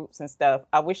in their groups and stuff.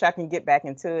 I wish I can get back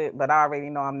into it, but I already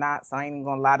know I'm not, so I ain't even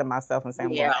gonna lie to myself and say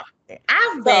I'm going back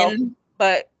there.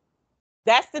 But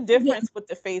that's the difference with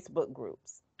the Facebook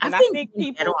groups. And I think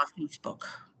people on Facebook.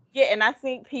 Yeah, and I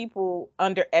think people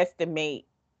underestimate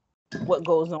what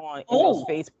goes on in those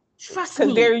Facebook. Trust me,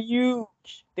 because they're huge.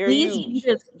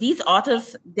 These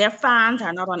authors, their fans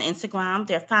are not on Instagram.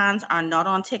 Their fans are not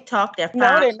on TikTok. Their fans,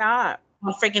 no, they're not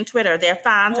on freaking Twitter. Their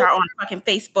fans are on fucking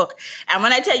Facebook. And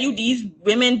when I tell you, these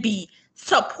women be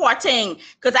supporting,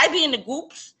 because I be in the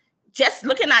groups just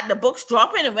looking at the books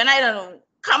dropping, and when I don't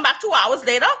come back 2 hours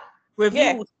later, reviews.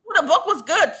 Yeah. The book was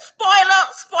good.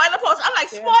 Spoiler post. I'm like,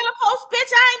 spoiler post,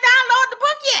 bitch. I ain't downloaded the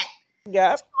book yet.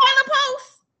 Yep. Spoiler post.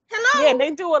 Hello. Yeah,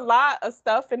 they do a lot of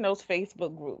stuff in those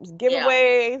Facebook groups,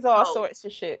 giveaways, all sorts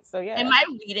of shit. So yeah. And my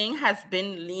reading has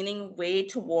been leaning way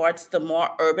towards the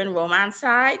more urban romance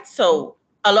side. So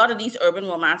a lot of these urban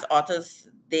romance authors,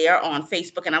 they are on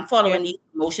Facebook, and I'm following the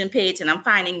promotion page, and I'm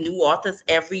finding new authors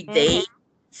every day.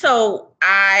 So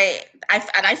I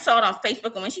saw it on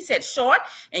Facebook, and when she said short,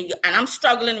 and I'm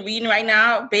struggling reading right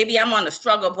now, baby, I'm on the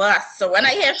struggle bus. So when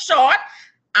I hear short,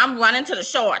 I'm running to the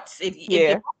shorts. If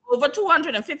you're over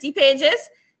 250 pages,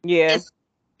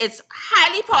 it's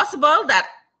highly possible that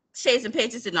Shades and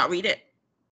Pages did not read it.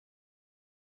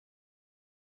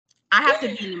 I have to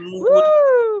be in the mood.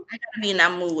 Woo! I gotta be in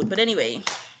that mood. But anyway,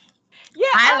 Yeah,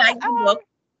 I like the book.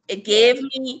 It gave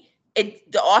me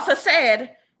it. The author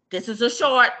said, "This is a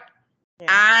short. yeah.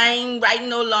 I ain't writing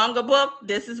no longer book.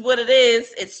 This is what it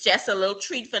is. It's just a little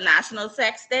treat for National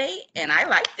Sex Day," and I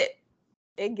liked it.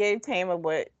 It gave Tamer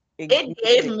what It needed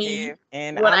gave to me give,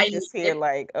 and what I'm I just here needed.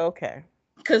 like, okay.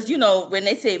 Because when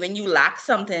they say when you lack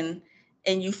something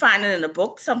and you find it in a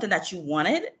book, something that you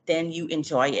wanted, then you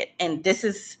enjoy it. And this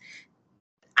is,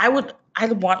 I want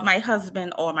my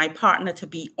husband or my partner to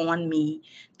be on me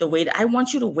the way that I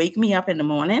want you to wake me up in the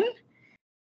morning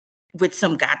with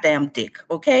some goddamn dick,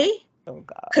 okay? Oh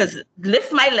God. Because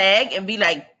lift my leg and be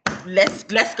like, let's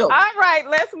go. All right,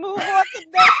 let's move on to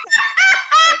next.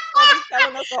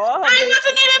 Telling us all her I business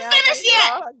wasn't even now, finished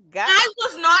yet. all her God. I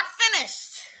was not finished.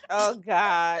 Oh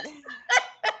God.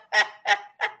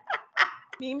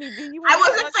 Mimi, do you I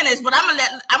want wasn't finished, but I'm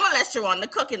gonna let Sharon the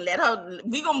cook and let her.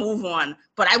 We gonna move on.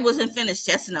 But I wasn't finished.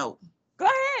 Just know. Go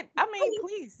ahead. I mean,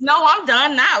 please. No, I'm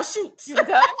done now. Shoot. You done?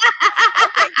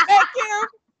 Okay, thank you.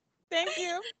 Thank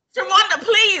you. Sharonda,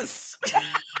 please.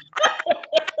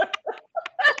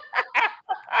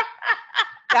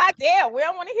 Goddamn, we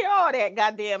don't want to hear all that.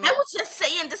 Goddamn it. I was just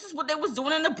saying this is what they was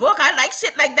doing in the book. I like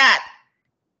shit like that.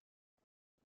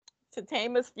 To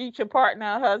Tamer's future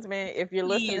partner, husband, if you're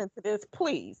Please. listening to this,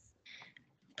 please.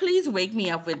 Please wake me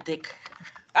up with dick.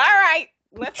 All right,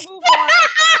 let's move on.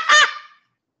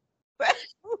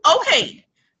 Okay,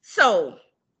 so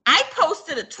I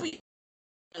posted a tweet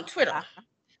on Twitter,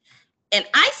 and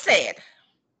I said,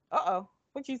 "Uh-oh,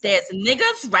 what you say?" There's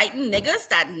niggas writing niggas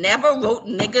that never wrote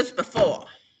niggas before.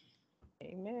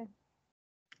 Amen.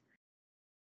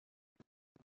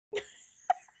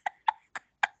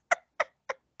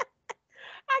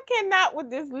 I cannot with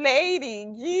this lady.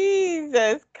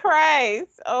 Jesus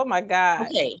Christ. Oh my God.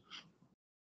 Okay.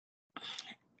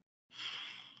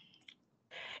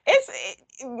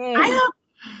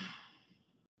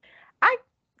 I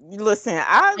listen,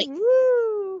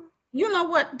 you know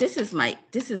what? This is my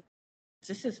issue.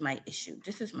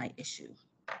 This is my issue.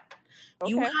 Okay.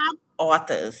 You have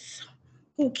authors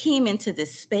who came into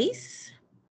this space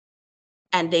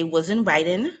and they wasn't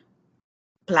writing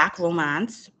Black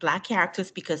romance, Black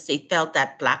characters, because they felt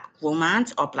that Black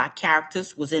romance or Black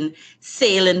characters wasn't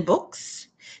selling books.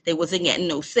 They wasn't getting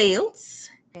no sales.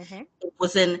 Mm-hmm. It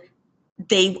wasn't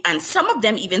and some of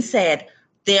them even said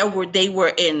they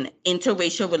were in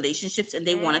interracial relationships and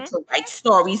they wanted to write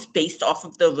stories based off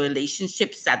of the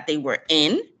relationships that they were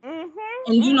in.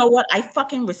 Mm-hmm. And you know what? I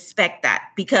fucking respect that,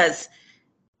 because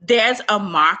there's a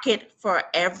market for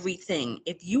everything.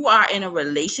 If you are in a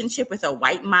relationship with a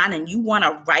white man and you want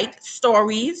to write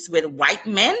stories with white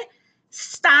men,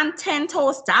 stand 10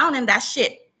 toes down in that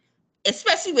shit.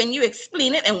 Especially when you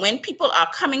explain it and when people are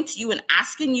coming to you and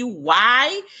asking you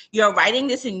why you're writing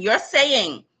this and you're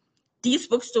saying, these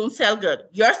books don't sell good.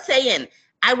 You're saying,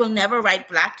 I will never write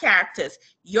Black characters.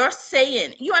 You're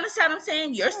saying, you understand what I'm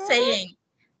saying? You're saying,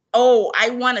 oh, I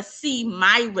want to see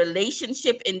my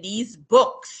relationship in these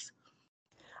books.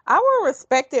 I will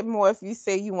respect it more if you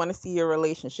say you want to see your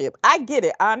relationship. I get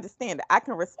it. I understand it. I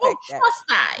can respect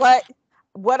that. But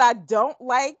what I don't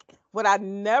like, what I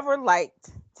never liked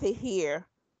to hear,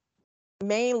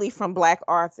 mainly from Black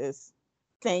authors,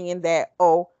 saying that,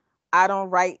 oh, I don't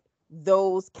write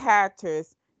those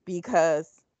characters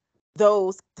because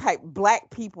those type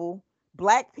Black people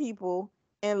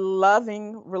in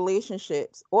loving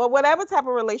relationships or whatever type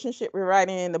of relationship we're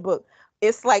writing in the book,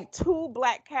 it's like two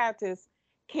Black characters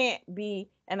can't be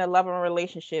in a loving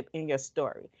relationship in your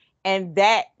story. And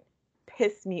that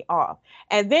pissed me off.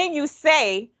 And then you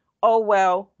say, oh,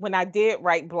 well, when I did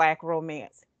write Black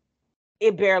romance,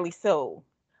 it barely sold.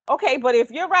 Okay, but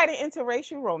if you're writing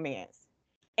interracial romance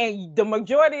and the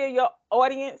majority of your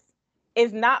audience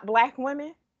is not Black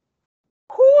women,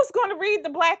 who's going to read the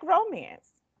Black romance?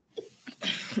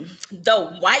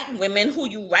 The white women who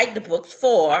you write the books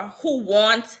for, who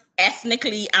want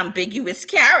ethnically ambiguous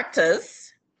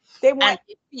characters. They want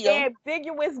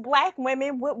ambiguous Black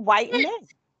women with white men.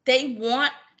 They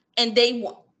want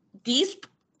these,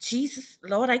 Jesus,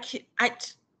 Lord,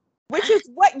 which is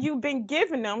what you've been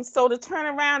giving them. So to turn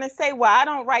around and say, well, I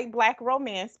don't write Black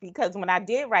romance because when I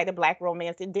did write a Black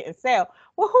romance, it didn't sell.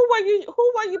 Well, who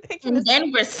were you picking? And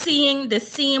then we're seeing the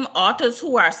same authors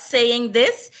who are saying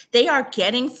this. They are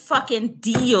getting fucking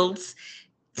deals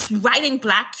writing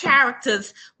Black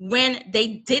characters when they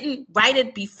didn't write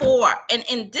it before.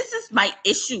 And this is my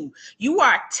issue. You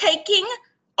are taking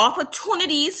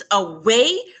opportunities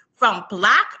away from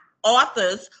Black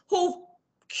authors who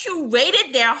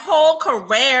curated their whole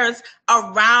careers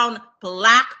around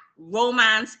Black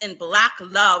romance and Black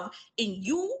love, and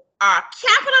you are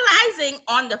capitalizing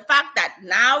on the fact that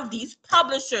now these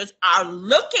publishers are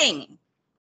looking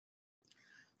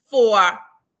for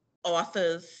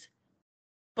authors,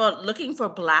 but looking for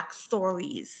Black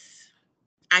stories.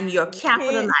 And you're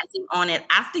capitalizing on it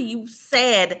after you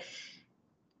said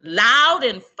loud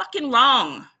and fucking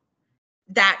wrong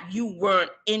that you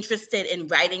weren't interested in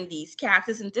writing these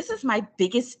characters. And this is my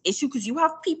biggest issue, because you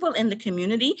have people in the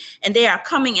community and they are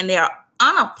coming and they are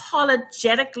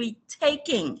unapologetically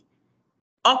taking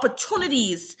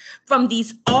opportunities from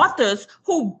these authors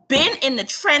who've been in the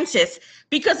trenches,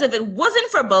 because if it wasn't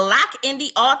for Black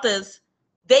indie authors,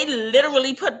 they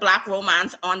literally put Black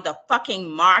romance on the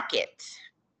fucking market,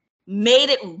 made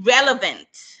it relevant.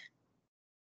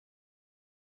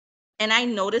 And I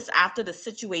noticed after the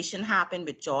situation happened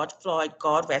with George Floyd,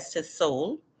 God rest his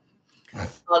soul,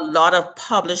 a lot of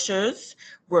publishers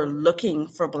were looking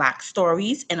for Black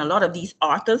stories, and a lot of these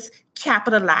authors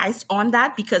capitalized on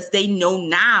that because they know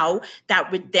now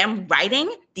that with them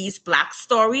writing these Black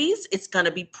stories, it's going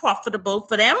to be profitable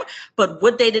for them. But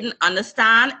what they didn't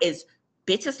understand is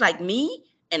bitches like me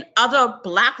and other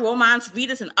Black romance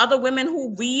readers and other women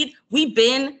who read, we've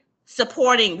been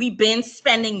supporting, we've been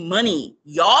spending money.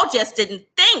 Y'all just didn't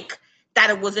think that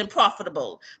it wasn't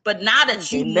profitable. But now that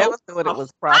you never thought it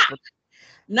was profitable.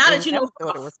 Now that you know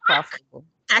thought it was profitable,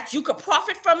 that you could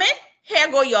profit from it, here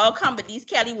go y'all come with these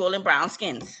Kelly Rowland Brown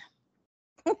skins.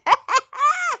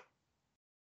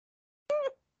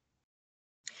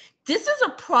 This is a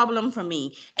problem for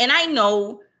me. And I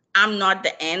know I'm not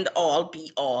the end all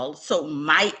be all. So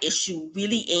my issue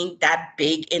really ain't that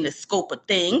big in the scope of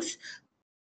things.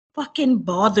 Fucking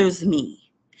bothers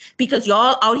me. Because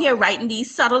y'all out here writing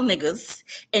these subtle niggas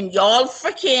and y'all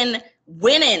freaking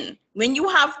winning when you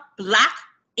have Black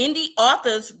indie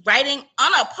authors writing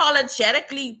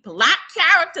unapologetically Black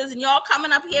characters, and y'all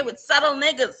coming up here with subtle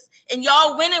niggas and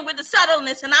y'all winning with the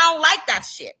subtleness, and I don't like that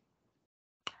shit.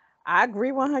 I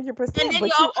agree 100%. But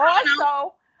you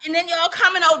also, and then y'all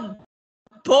coming out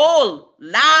bold,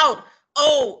 loud,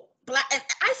 oh, Black. And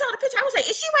I saw the picture. I was like,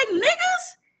 is she writing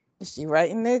niggas? Is she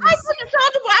writing niggas? I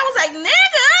was like,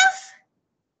 niggas?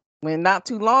 When not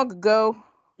too long ago.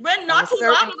 When not too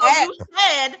long ago, you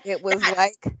said it was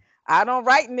like, I don't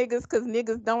write niggas because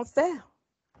niggas don't sell.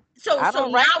 So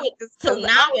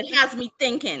now it has me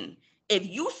thinking, if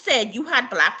you said you had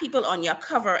Black people on your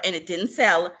cover and it didn't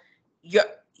sell,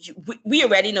 we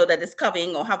already know that this cover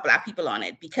ain't gonna have Black people on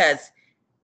it, because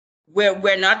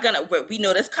we're not gonna, we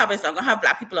know this cover is not gonna have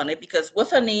Black people on it, because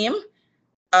what's her name?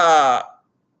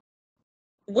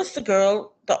 What's the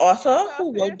girl, the author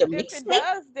who wrote the mixtape? If it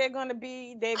does, they're gonna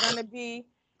be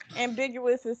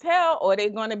ambiguous as hell, or they're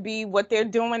gonna be, what they're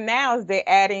doing now is they're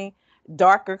adding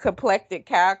darker complected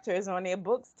characters on their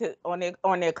books on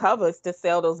their covers to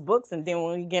sell those books, and then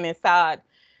when we get inside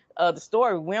the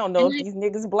story, we don't know if these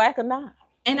niggas Black or not.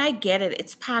 And I get it.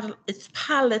 It's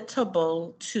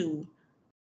palatable to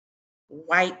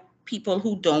white people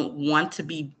who don't want to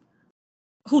be,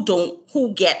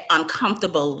 who get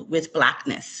uncomfortable with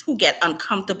Blackness, who get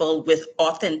uncomfortable with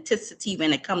authenticity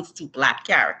when it comes to Black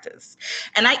characters.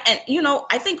 And I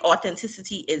think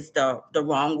authenticity is the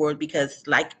wrong word, because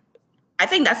I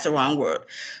think that's the wrong word.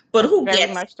 But who very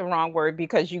gets much the wrong word,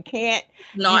 because you can't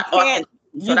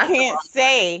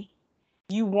say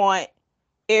you want,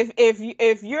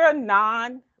 if you're a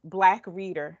non-Black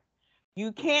reader,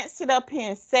 you can't sit up here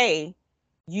and say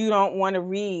you don't want to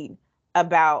read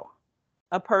about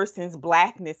a person's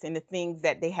Blackness and the things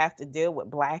that they have to deal with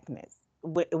Blackness,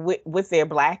 with their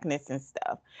Blackness and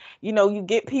stuff. You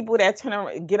get people that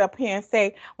get up here and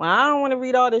say, well, I don't want to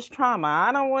read all this trauma.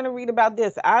 I don't want to read about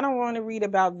this. I don't want to read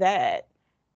about that.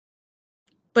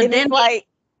 But then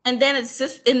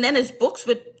it's books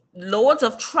with loads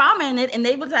of trauma in it, and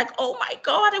they was like, oh my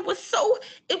God, it was so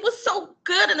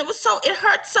good, and it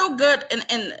hurt so good.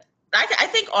 And I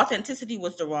think authenticity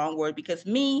was the wrong word, because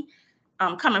me,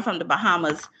 coming from the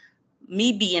Bahamas,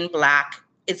 me being Black,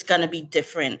 it's gonna be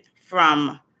different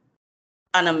from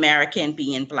an American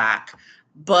being Black.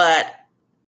 But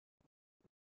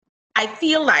I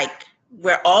feel like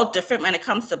we're all different when it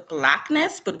comes to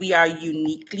Blackness, but we are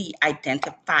uniquely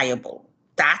identifiable.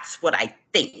 That's what I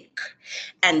think.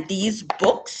 And these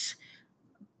books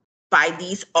by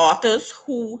these authors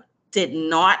who did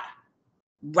not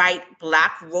write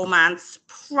Black romance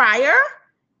prior,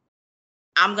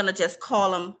 I'm going to just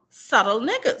call them subtle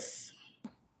niggas.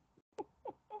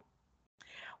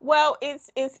 Well,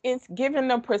 it's given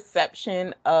the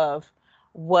perception of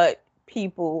what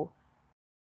people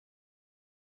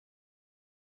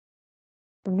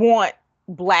want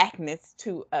blackness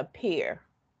to appear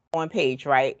on page,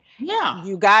 right? Yeah.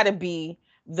 You gotta be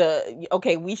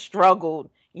okay, we struggled,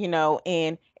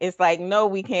 and it's like, no,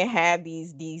 we can't have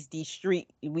these street,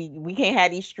 we can't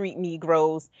have these street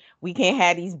Negroes, we can't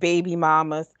have these baby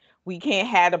mamas, we can't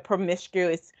have a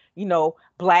promiscuous,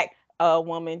 black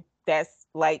woman that's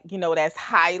like, that's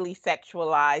highly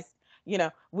sexualized.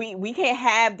 We can't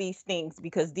have these things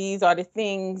because these are the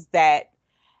things that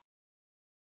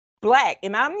black,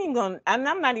 and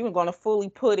I'm not even gonna fully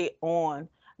put it on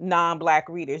non-black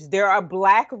readers. There are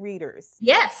black readers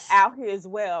Yes. out here as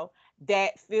well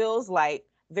that feels like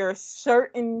there are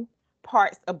certain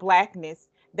parts of blackness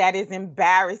that is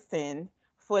embarrassing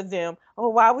for them. Oh,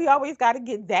 why we always got to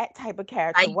get that type of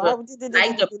character? Like Why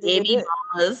the baby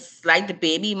mamas, like the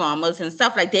baby mamas and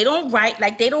stuff. Like they don't write,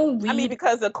 like they don't I mean, read.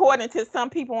 because according to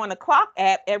some people on the Clock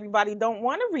app, everybody don't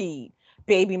want to read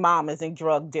baby mamas and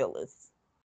drug dealers.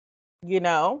 You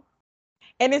know,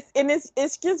 and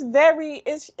it's just very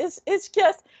it's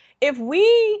just, if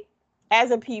we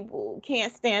as a people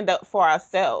can't stand up for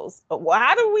ourselves, well,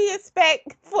 how do we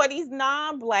expect for these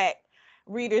non-black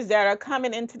readers that are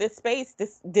coming into the space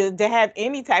to have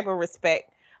any type of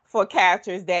respect for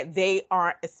characters that they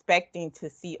aren't expecting to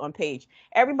see on page?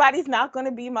 Everybody's not going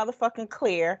to be motherfucking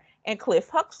Claire and Cliff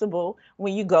Huxtable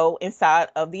when you go inside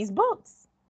of these books.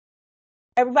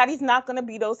 Everybody's not going to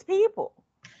be those people.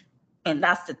 And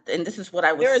this is what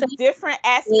I was There are saying. different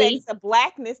aspects of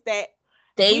blackness that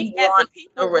we as a Want the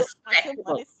people would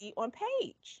want to see on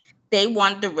page. They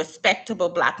want the respectable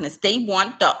blackness. They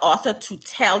want the author to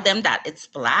tell them that it's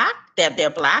black, that they're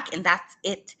black, and that's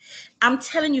it. I'm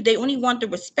telling you, they only want the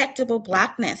respectable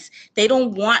blackness. They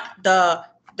don't want the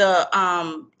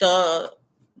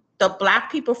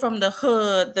black people from the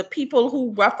hood, the people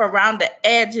who rough around the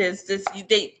edges.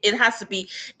 It has to be.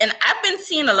 And I've been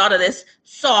seeing a lot of this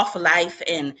soft life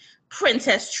and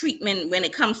princess treatment when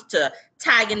it comes to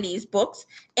tagging these books.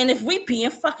 And if we being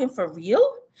fucking for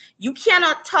real, you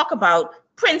cannot talk about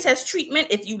princess treatment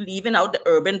if you leaving out the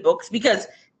urban books, because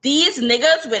these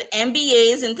niggas with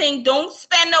MBAs and things don't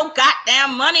spend no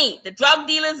goddamn money. The drug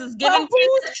dealers is giving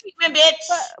princess treatment,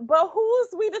 bitch. But who's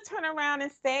we to turn around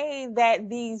and say that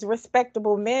these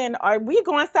respectable men are we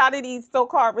going inside of these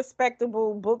so-called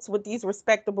respectable books with these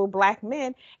respectable black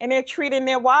men, and they're treating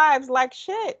their wives like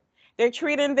shit. They're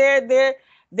treating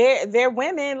their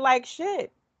women like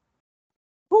shit.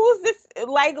 Who's this?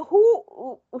 Like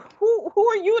who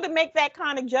are you to make that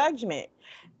kind of judgment?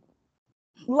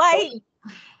 Like,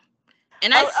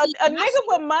 and a nigga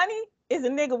with money is a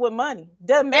nigga with money.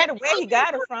 Doesn't matter where he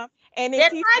got it from. And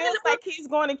if he feels like he's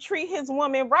going to treat his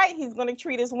woman right, he's going to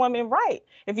treat his woman right.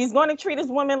 If he's going to treat his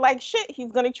woman like shit,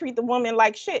 he's going to treat the woman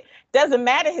like shit. Doesn't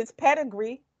matter his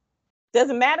pedigree.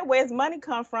 Doesn't matter where his money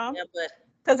come from. Yeah,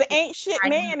 because an ain't shit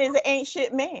man is an ain't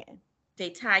shit man. They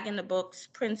tag in the books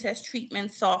princess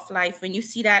treatment, soft life. When you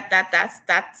see that's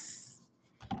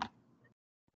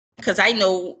because I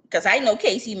know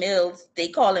Casey Mills, they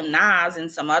call him Nas in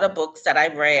some other books that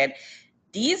I've read.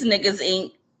 These niggas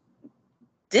ain't,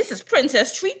 this is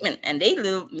princess treatment, and they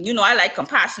live, I like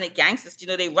compassionate gangsters,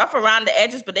 they rough around the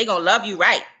edges, but they gonna love you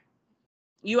right.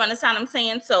 You understand what I'm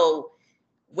saying? So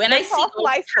when I see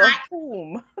life for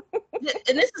whom?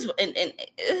 And this is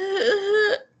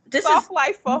this soft is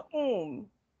life for whom?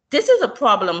 This is a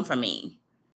problem for me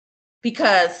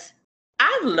because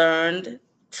I've learned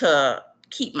to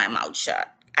keep my mouth shut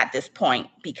at this point,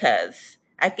 because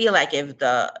I feel like if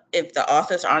the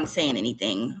authors aren't saying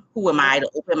anything, who am I to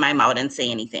open my mouth and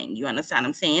say anything? You understand what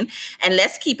I'm saying? And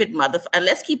let's keep it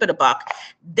a buck.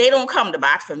 They don't come to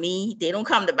bat for me. They don't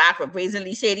come to bat for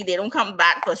Brazenly Shady. They don't come to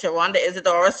bat for Sharonda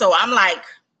Isadora. So I'm like,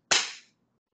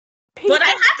 people but I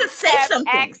have to say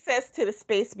something. Access to the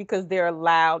space because they're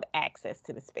allowed access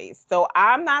to the space. So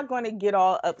I'm not going to get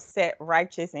all upset,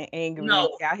 righteous, and angry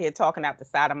out here talking out the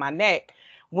side of my neck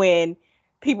when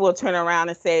people will turn around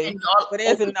and say, but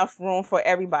there's enough room for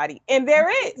everybody. And there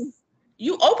is.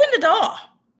 You open the door.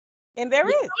 And there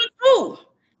is.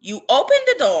 You open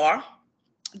the door.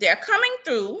 They're coming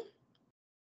through.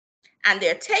 And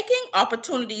they're taking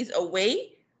opportunities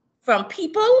away from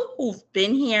people who've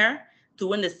been here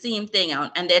doing the same thing.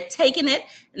 And they're taking it,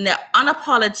 and they're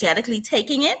unapologetically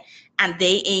taking it. And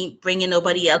they ain't bringing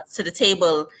nobody else to the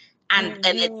table. And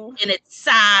it's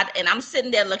sad. And I'm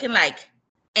sitting there looking like,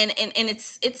 and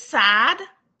it's sad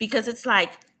because it's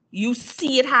like you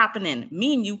see it happening.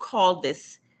 Me and you called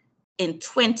this in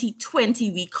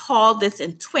 2020. We called this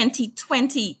in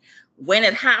 2020 when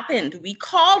it happened. We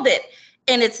called it,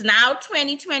 and it's now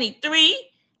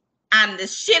 2023, and the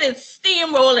shit is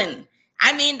steamrolling.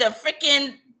 I mean, the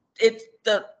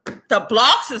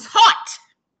blocks is hot.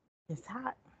 It's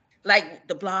hot. Like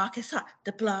the block is hot.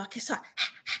 The block is hot.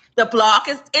 The block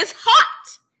is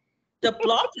hot. The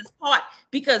block is hot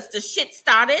because the shit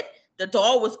started. The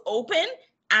door was open,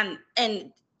 and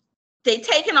they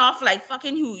taking off like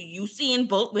fucking who Usain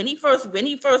Bolt when he first win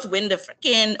the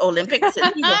freaking Olympics,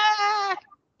 and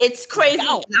it's crazy.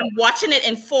 Go. And I'm watching it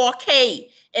in 4K,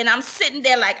 and I'm sitting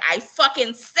there like I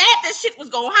fucking said this shit was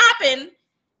gonna happen,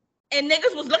 and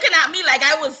niggas was looking at me like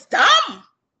I was dumb.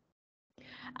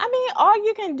 I mean, all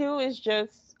you can do is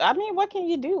just. I mean, what can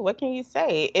you do? What can you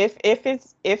say? If it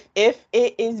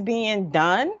is being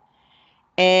done,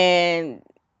 and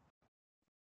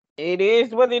it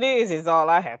is what it is all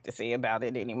I have to say about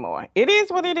it anymore. It is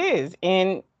what it is,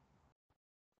 and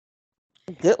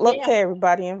good luck Yeah, to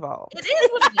everybody involved. it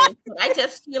is what it is. But I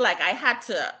just feel like I had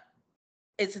to.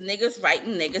 It's niggas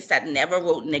writing niggas that never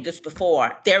wrote niggas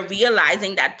before. They're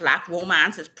realizing that Black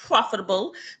romance is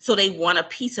profitable, so they want a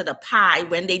piece of the pie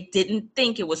when they didn't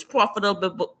think it was profitable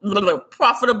before.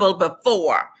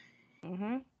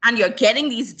 Mm-hmm. And you're getting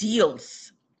these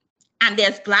deals. And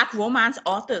there's Black romance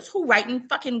authors who writing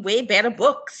fucking way better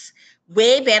books.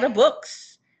 Way better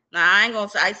books. Now, I ain't gonna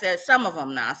say, I said some of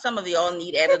them now. Some of y'all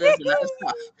need editors and other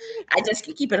stuff. I just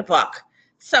can keep it a buck.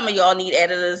 Some of y'all need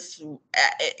editors.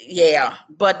 Yeah.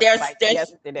 But there's Like a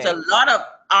yesterday. lot of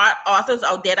authors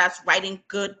out there that's writing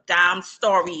good damn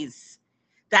stories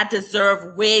that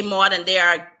deserve way more than they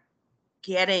are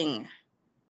getting.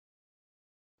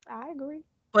 I agree.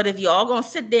 But if y'all gonna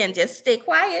sit there and just stay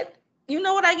quiet, you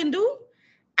know what I can do?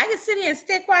 I can sit here and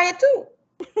stay quiet too.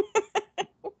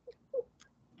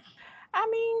 I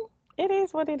mean, it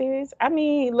is what it is. I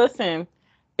mean, listen,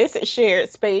 it's a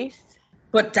shared space.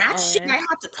 But that shit I And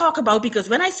have to talk about because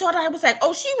when I saw that, I was like,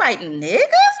 oh, she writing niggas now?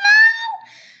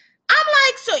 I'm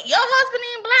like, so your husband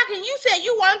ain't Black and you said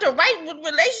you wanted to write what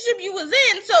relationship you was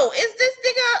in. So is this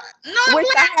nigga not which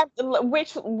I Black? have,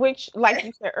 which, like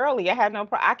you said earlier, I had no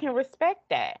problem. I can respect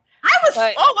that. But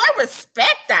I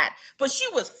respect that. But she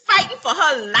was fighting for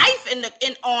her life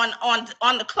on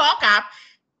the clock app,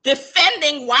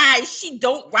 defending why she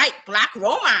don't write Black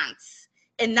romance.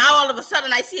 And now all of a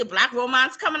sudden I see a Black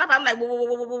romance coming up. I'm like, I feel what's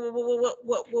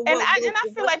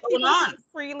like going people on? should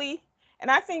freely, and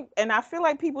I feel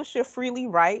like people should freely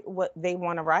write what they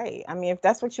want to write. I mean, if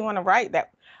that's what you want to write,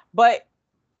 but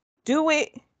do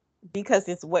it because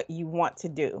it's what you want to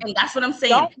do. And that's what I'm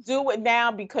saying. Don't do it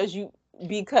now because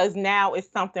now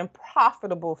it's something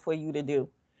profitable for you to do.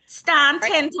 Stand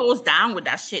 10 toes down with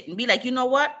that shit and be like, you know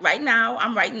what? Right now,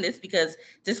 I'm writing this because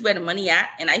this is where the money at,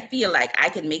 and I feel like I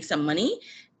can make some money.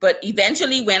 But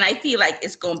eventually, when I feel like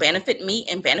it's going to benefit me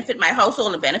and benefit my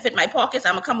household and benefit my pockets,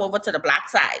 I'm going to come over to the Black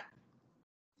side.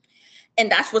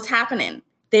 And that's what's happening.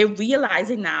 They're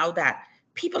realizing now that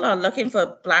people are looking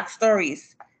for Black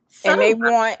stories. And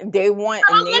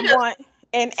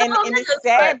it's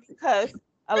sad because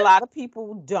a lot of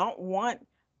people don't want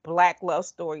Black love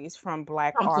stories from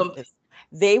Black authors.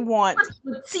 They want.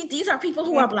 See, these are people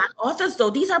who are Black authors, though.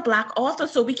 These are Black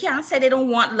authors, so we can't say they don't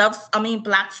want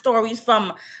Black stories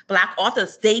from Black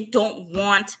authors. They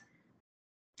want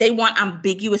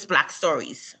ambiguous Black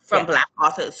stories from Black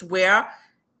authors where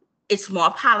it's more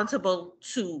palatable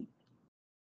to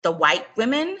the white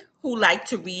women who like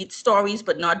to read stories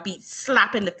but not be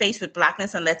slapped in the face with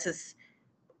Blackness unless it's.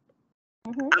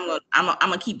 I'm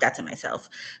gonna keep that to myself.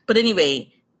 But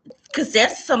anyway, because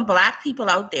there's some Black people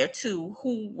out there too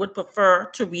who would prefer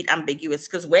to read ambiguous,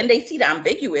 because when they see the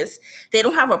ambiguous, they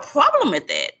don't have a problem with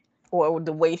it. Or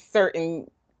the way certain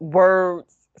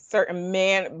words,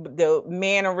 the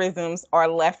mannerisms are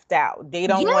left out. They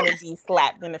don't want to be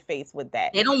slapped in the face with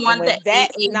that. They don't want that.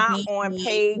 That's not on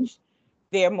page.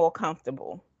 They're more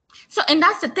comfortable. So, and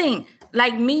that's the thing.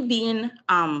 Like me being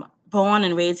born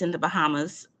and raised in the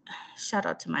Bahamas. Shout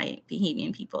out to my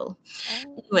Bahamian people.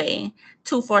 Anyway,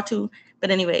 242.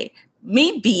 But anyway,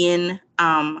 me being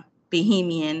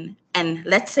Bahamian, and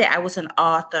let's say I was an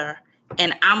author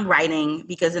and I'm writing,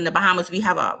 because in the Bahamas we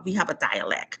have a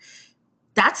dialect.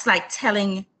 That's like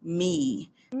telling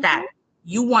me that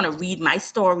you want to read my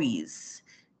stories,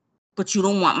 but you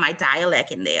don't want my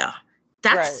dialect in there.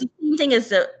 That's the same thing as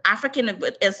the African,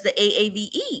 as the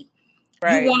AAVE.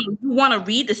 Right. You want to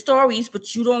read the stories,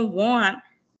 but you don't want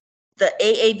the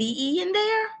AAVE in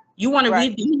there. You want to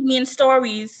read Bahamian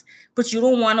stories, but you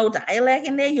don't want no dialect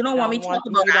in there. You don't want me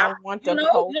talking about that. You don't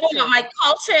want my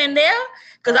culture in there.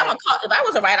 Because if I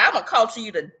was a writer, I'm gonna culture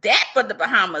you to death for the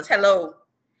Bahamas. Hello.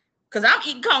 Because I'm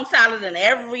eating conch salad in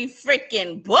every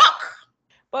freaking book.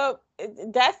 But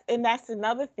that's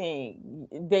another thing.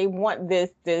 They want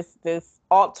this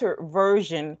altered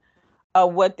version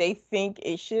of what they think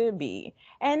it should be,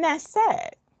 and that's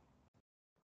sad.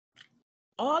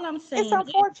 All I'm It's saying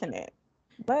unfortunate,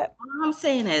 but all I'm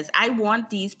saying is I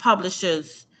want these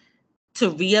publishers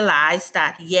to realize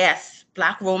that yes,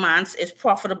 Black romance is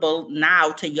profitable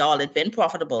now to y'all. It's been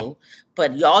profitable,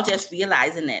 but y'all just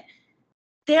realizing it.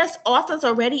 There's authors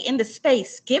already in the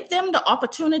space. Give them the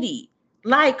opportunity.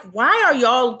 Like, why are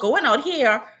y'all going out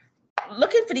here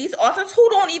looking for these authors who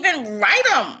don't even write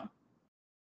them?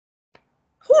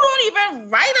 Who don't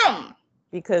even write them?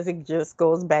 because it just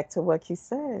goes back to what you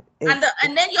said. And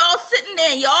then y'all sitting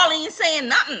there, y'all ain't saying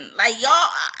nothing. Like y'all,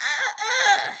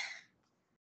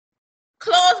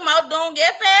 closed mouth don't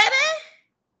get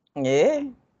fatty. Yeah.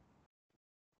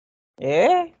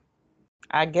 Yeah.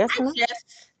 I guess not.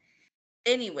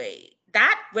 Anyway,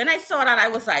 that when I saw that, I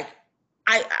was like,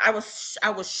 I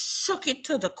was shook it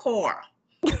to the core.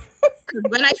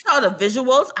 When I saw the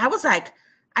visuals, I was like,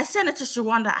 I sent it to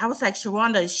Sharonda. I was like,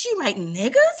 Sharonda, is she writing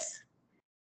niggas?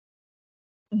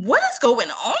 What is going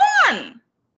on?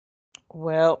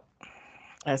 Well,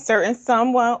 a certain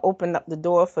someone opened up the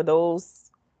door for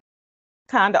those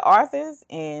kind of authors,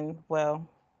 and well,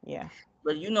 yeah.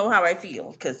 But you know how I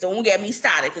feel, because don't get me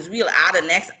started, because we'll add the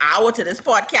next hour to this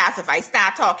podcast if I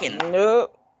start talking.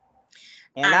 Nope.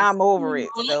 And I'm over it.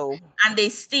 So and they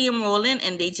steamrolling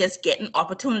and they just getting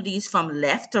opportunities from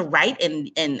left to right.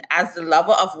 And as the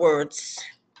lover of words,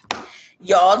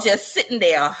 y'all just sitting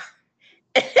there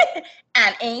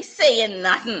and ain't saying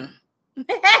nothing.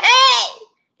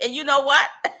 And you know what?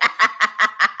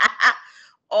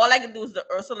 All I can do is the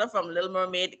Ursula from Little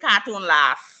Mermaid cartoon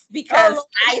laugh because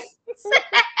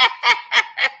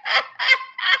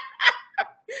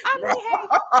I mean, hey,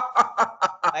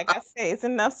 like I say, it's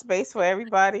enough space for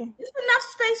everybody. It's enough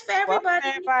space for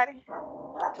everybody.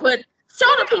 Welcome, But show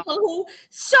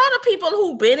the people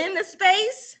who been in the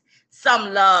space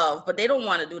some love, but they don't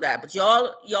want to do that. But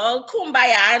y'all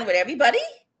kumbaya with everybody.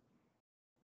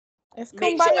 It's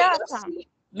kumbaya time.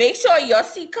 Make sure your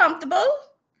seat comfortable.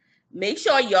 Make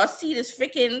sure your seat is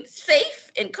freaking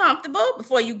safe and comfortable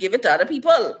before you give it to other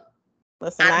people.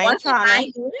 Listen, I ain't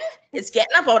trying to. It's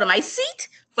getting up out of my seat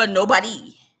for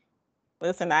nobody.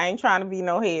 Listen, I ain't trying to be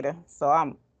no hater, so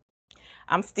I'm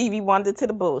Stevie Wonder to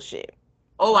the bullshit.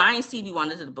 Oh, I ain't Stevie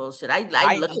Wonder to the bullshit. I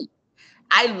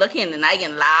looking and I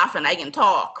can laugh and I can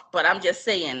talk, but I'm just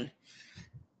saying,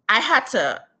 I had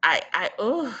to. I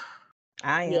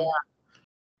am. Yeah,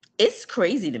 it's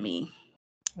crazy to me.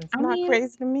 It's not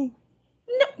crazy to me.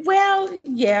 No, well,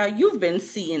 yeah, you've been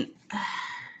seeing.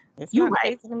 It's not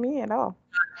crazy to me at all.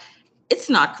 It's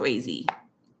not crazy.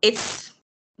 It's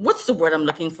what's the word I'm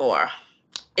looking for?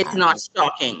 It's not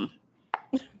shocking.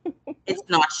 It's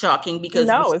not shocking because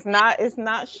no, it's not. It's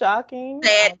not shocking.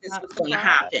 Said this was going to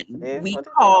happen. We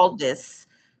called this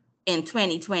in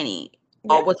 2020,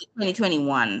 or was it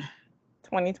 2021?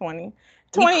 2020.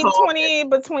 2020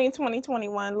 between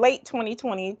 2021, late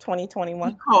 2020, 2021.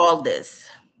 We called this.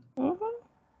 Mm-hmm.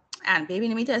 And baby,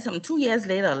 let me tell you something. 2 years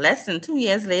later, less than 2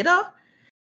 years later,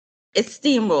 it's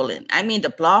steamrolling. I mean,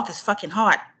 the block is fucking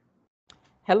hot.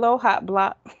 Hello, hot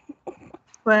block.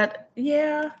 But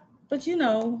yeah, but you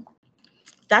know,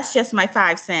 that's just my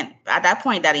 5 cents. At that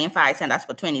point, that ain't 5 cents. That's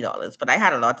for $20. But I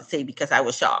had a lot to say because I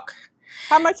was shocked.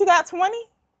 How much you got? 20?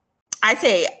 I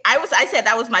said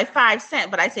that was my 5 cents,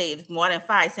 but I say it's more than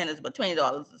 5 cents, but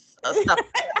 $20 stuff.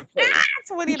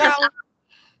 $20.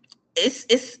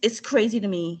 It's crazy to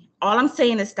me. All I'm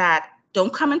saying is that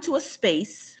don't come into a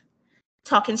space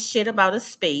talking shit about a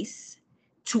space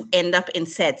to end up in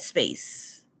said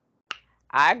space.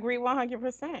 I agree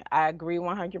 100%. I agree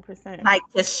 100%. Like,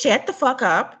 just shut the fuck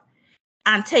up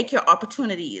and take your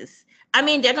opportunities. I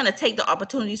mean, they're gonna take the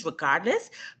opportunities regardless,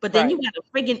 but then you gotta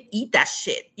friggin' eat that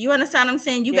shit. You understand what I'm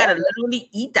saying? You gotta literally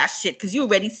eat that shit because you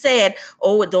already said,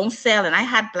 oh, it don't sell. And I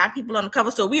had Black people on the cover,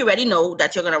 so we already know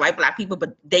that you're gonna write Black people,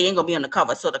 but they ain't gonna be on the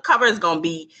cover. So the cover is gonna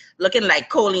be looking like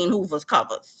Colleen Hoover's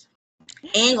covers.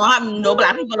 Ain't gonna have no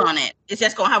Black people on it. It's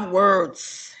just gonna have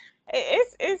words.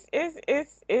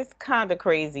 It's kind of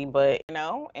crazy, but you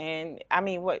know, and I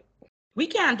mean, what? We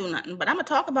can't do nothing, but I'm gonna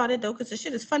talk about it though, because the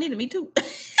shit is funny to me too.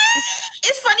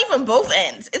 It's funny from both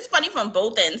ends. It's funny from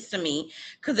both ends to me,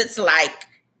 because it's like,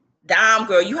 damn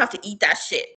girl, you have to eat that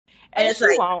shit. And it's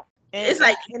like, won't. It's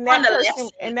like, and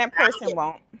that person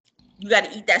won't. You got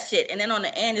to eat that shit. And then on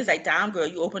the end, it's like, damn girl,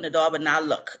 you open the door, but now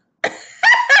look. And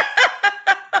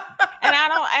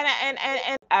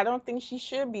I don't think she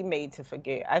should be made to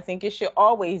forget. I think it should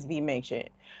always be mentioned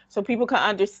so people can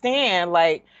understand.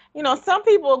 Like, you know, some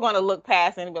people are going to look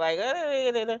past and be like,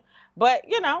 but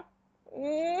you know,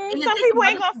 some people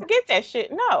ain't gonna forget that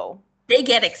shit. No, they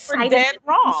get excited. We're dead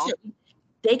wrong.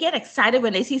 They get excited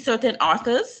when they see certain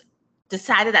authors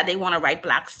decided that they want to write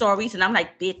Black stories, and I'm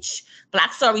like, bitch,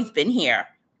 Black stories been here,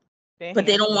 but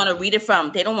they don't want to read it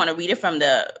from. They don't want to read it from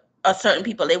the certain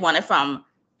people. They want it from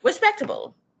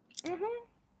respectable. Mm-hmm.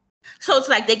 So it's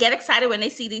like they get excited when they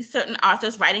see these certain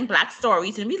authors writing Black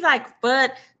stories, and be like,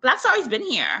 but Black stories been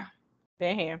here.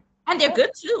 Been here, and they're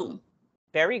good too.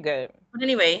 Very good. But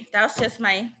anyway, that was just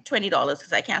my $20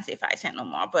 because I can't say 5 cents no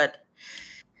more. But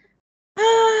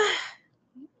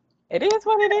it is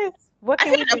what it is. What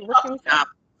can we do? What can we say?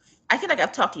 I feel like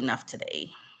I've talked enough today.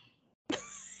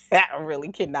 I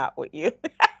really cannot with you.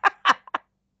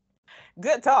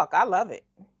 Good talk. I love it.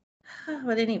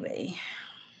 But anyway.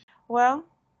 Well,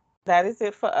 that is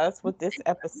it for us with this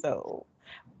episode.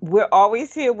 We're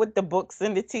always here with the books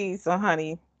and the tea. So,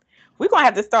 honey, we're going to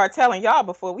have to start telling y'all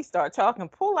before we start talking.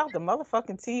 Pull out the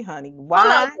motherfucking tea, honey.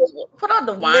 Wine. Put out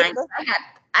the wine.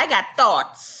 I got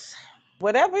thoughts.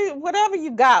 Whatever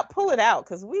you got, pull it out.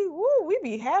 Because we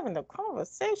be having the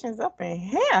conversations up in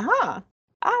here, huh?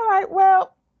 All right,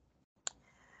 well,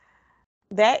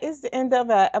 that is the end of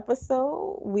our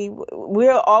episode.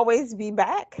 We'll always be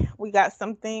back. We got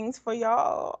some things for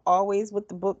y'all, always with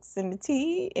the books and the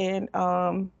tea. And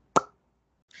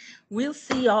we'll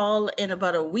see y'all in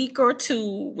about a week or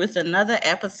two with another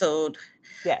episode.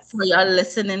 Yes. For your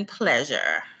listening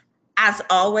pleasure. As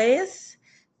always,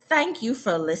 thank you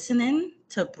for listening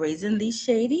to Brazenly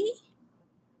Shady.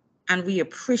 And we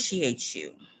appreciate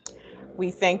you. We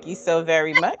thank you so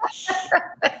very much.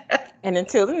 And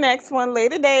until the next one,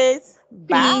 later days.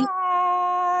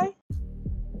 Bye.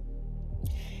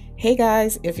 Hey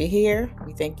guys, if you're here,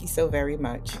 we thank you so very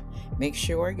much. Make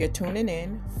sure you're tuning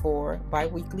in for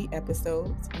bi-weekly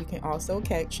episodes. You can also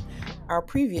catch our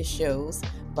previous shows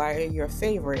via your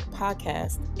favorite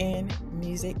podcast and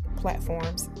music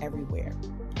platforms everywhere.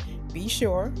 Be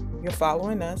sure you're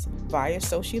following us via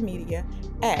social media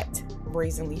at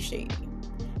Brazenly Shady.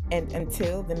 And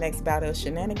until the next bout of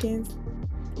shenanigans,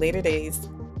 later days.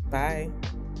 Bye.